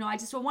back. And, you know, I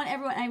just want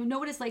everyone, I know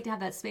what it's like to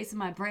have that space in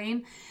my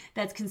brain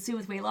that's consumed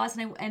with weight loss.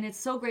 And it's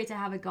so great to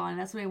have it gone.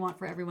 And that's what I want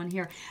for everyone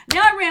here.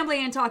 Now I'm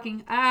rambling and talking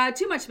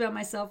too much about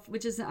myself,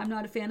 which is I'm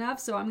not a fan of.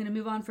 So I'm going to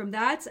move on from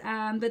that.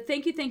 But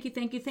thank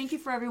you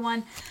for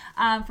everyone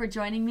for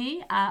joining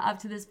me up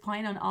to this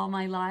point on all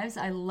my lives.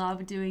 I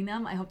love doing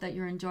them. I hope that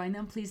you're enjoying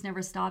them. Please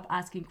never stop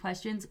asking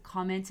questions,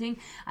 commenting.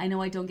 I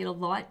know I don't get a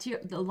lot to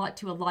a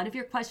lot of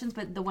your questions,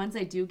 but the ones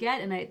I do get,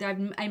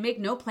 and I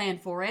make no plan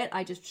for it.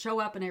 I just show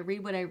up and I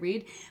read what I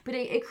read. But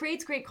it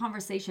creates great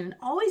conversation.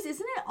 And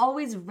isn't it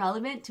always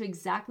relevant to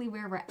exactly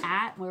where we're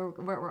at, where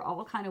we're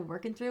all kind of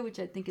working through, which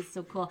I think is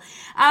so cool.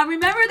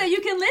 Remember that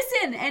you can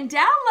listen and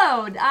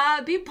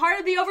download, be part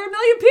of the over 1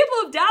 million people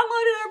have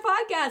downloaded our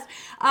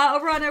podcast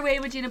over on our Way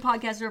with Gina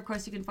podcast, or of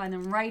course you can find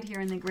them right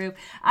here in the group.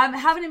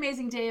 Have an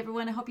amazing day,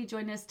 everyone. I hope you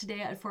join us today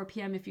at 4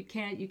 p.m. If you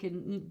can't, you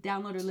can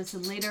download or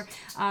listen later.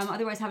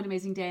 Otherwise, have an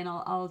amazing day, and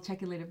I'll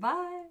check you later.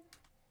 Bye.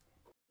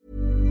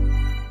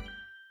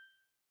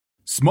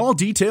 Small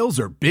details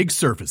are big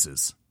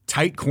surfaces.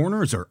 Tight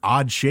corners are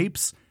odd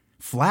shapes.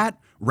 Flat,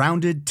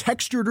 rounded,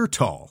 textured, or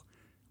tall.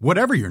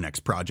 Whatever your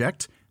next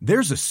project,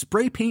 there's a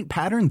spray paint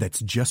pattern that's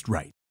just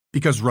right.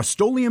 Because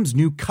Rust-Oleum's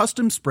new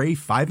Custom Spray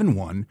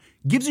 5-in-1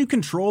 gives you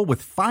control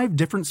with 5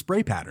 different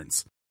spray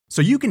patterns.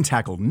 So you can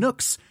tackle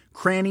nooks,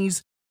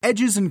 crannies,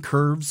 edges, and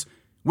curves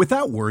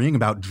without worrying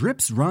about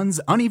drips,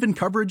 runs, uneven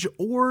coverage,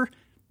 or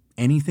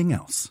anything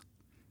else.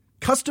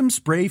 Custom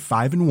Spray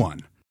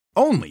 5-in-1.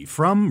 Only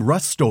from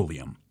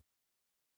Rust-Oleum.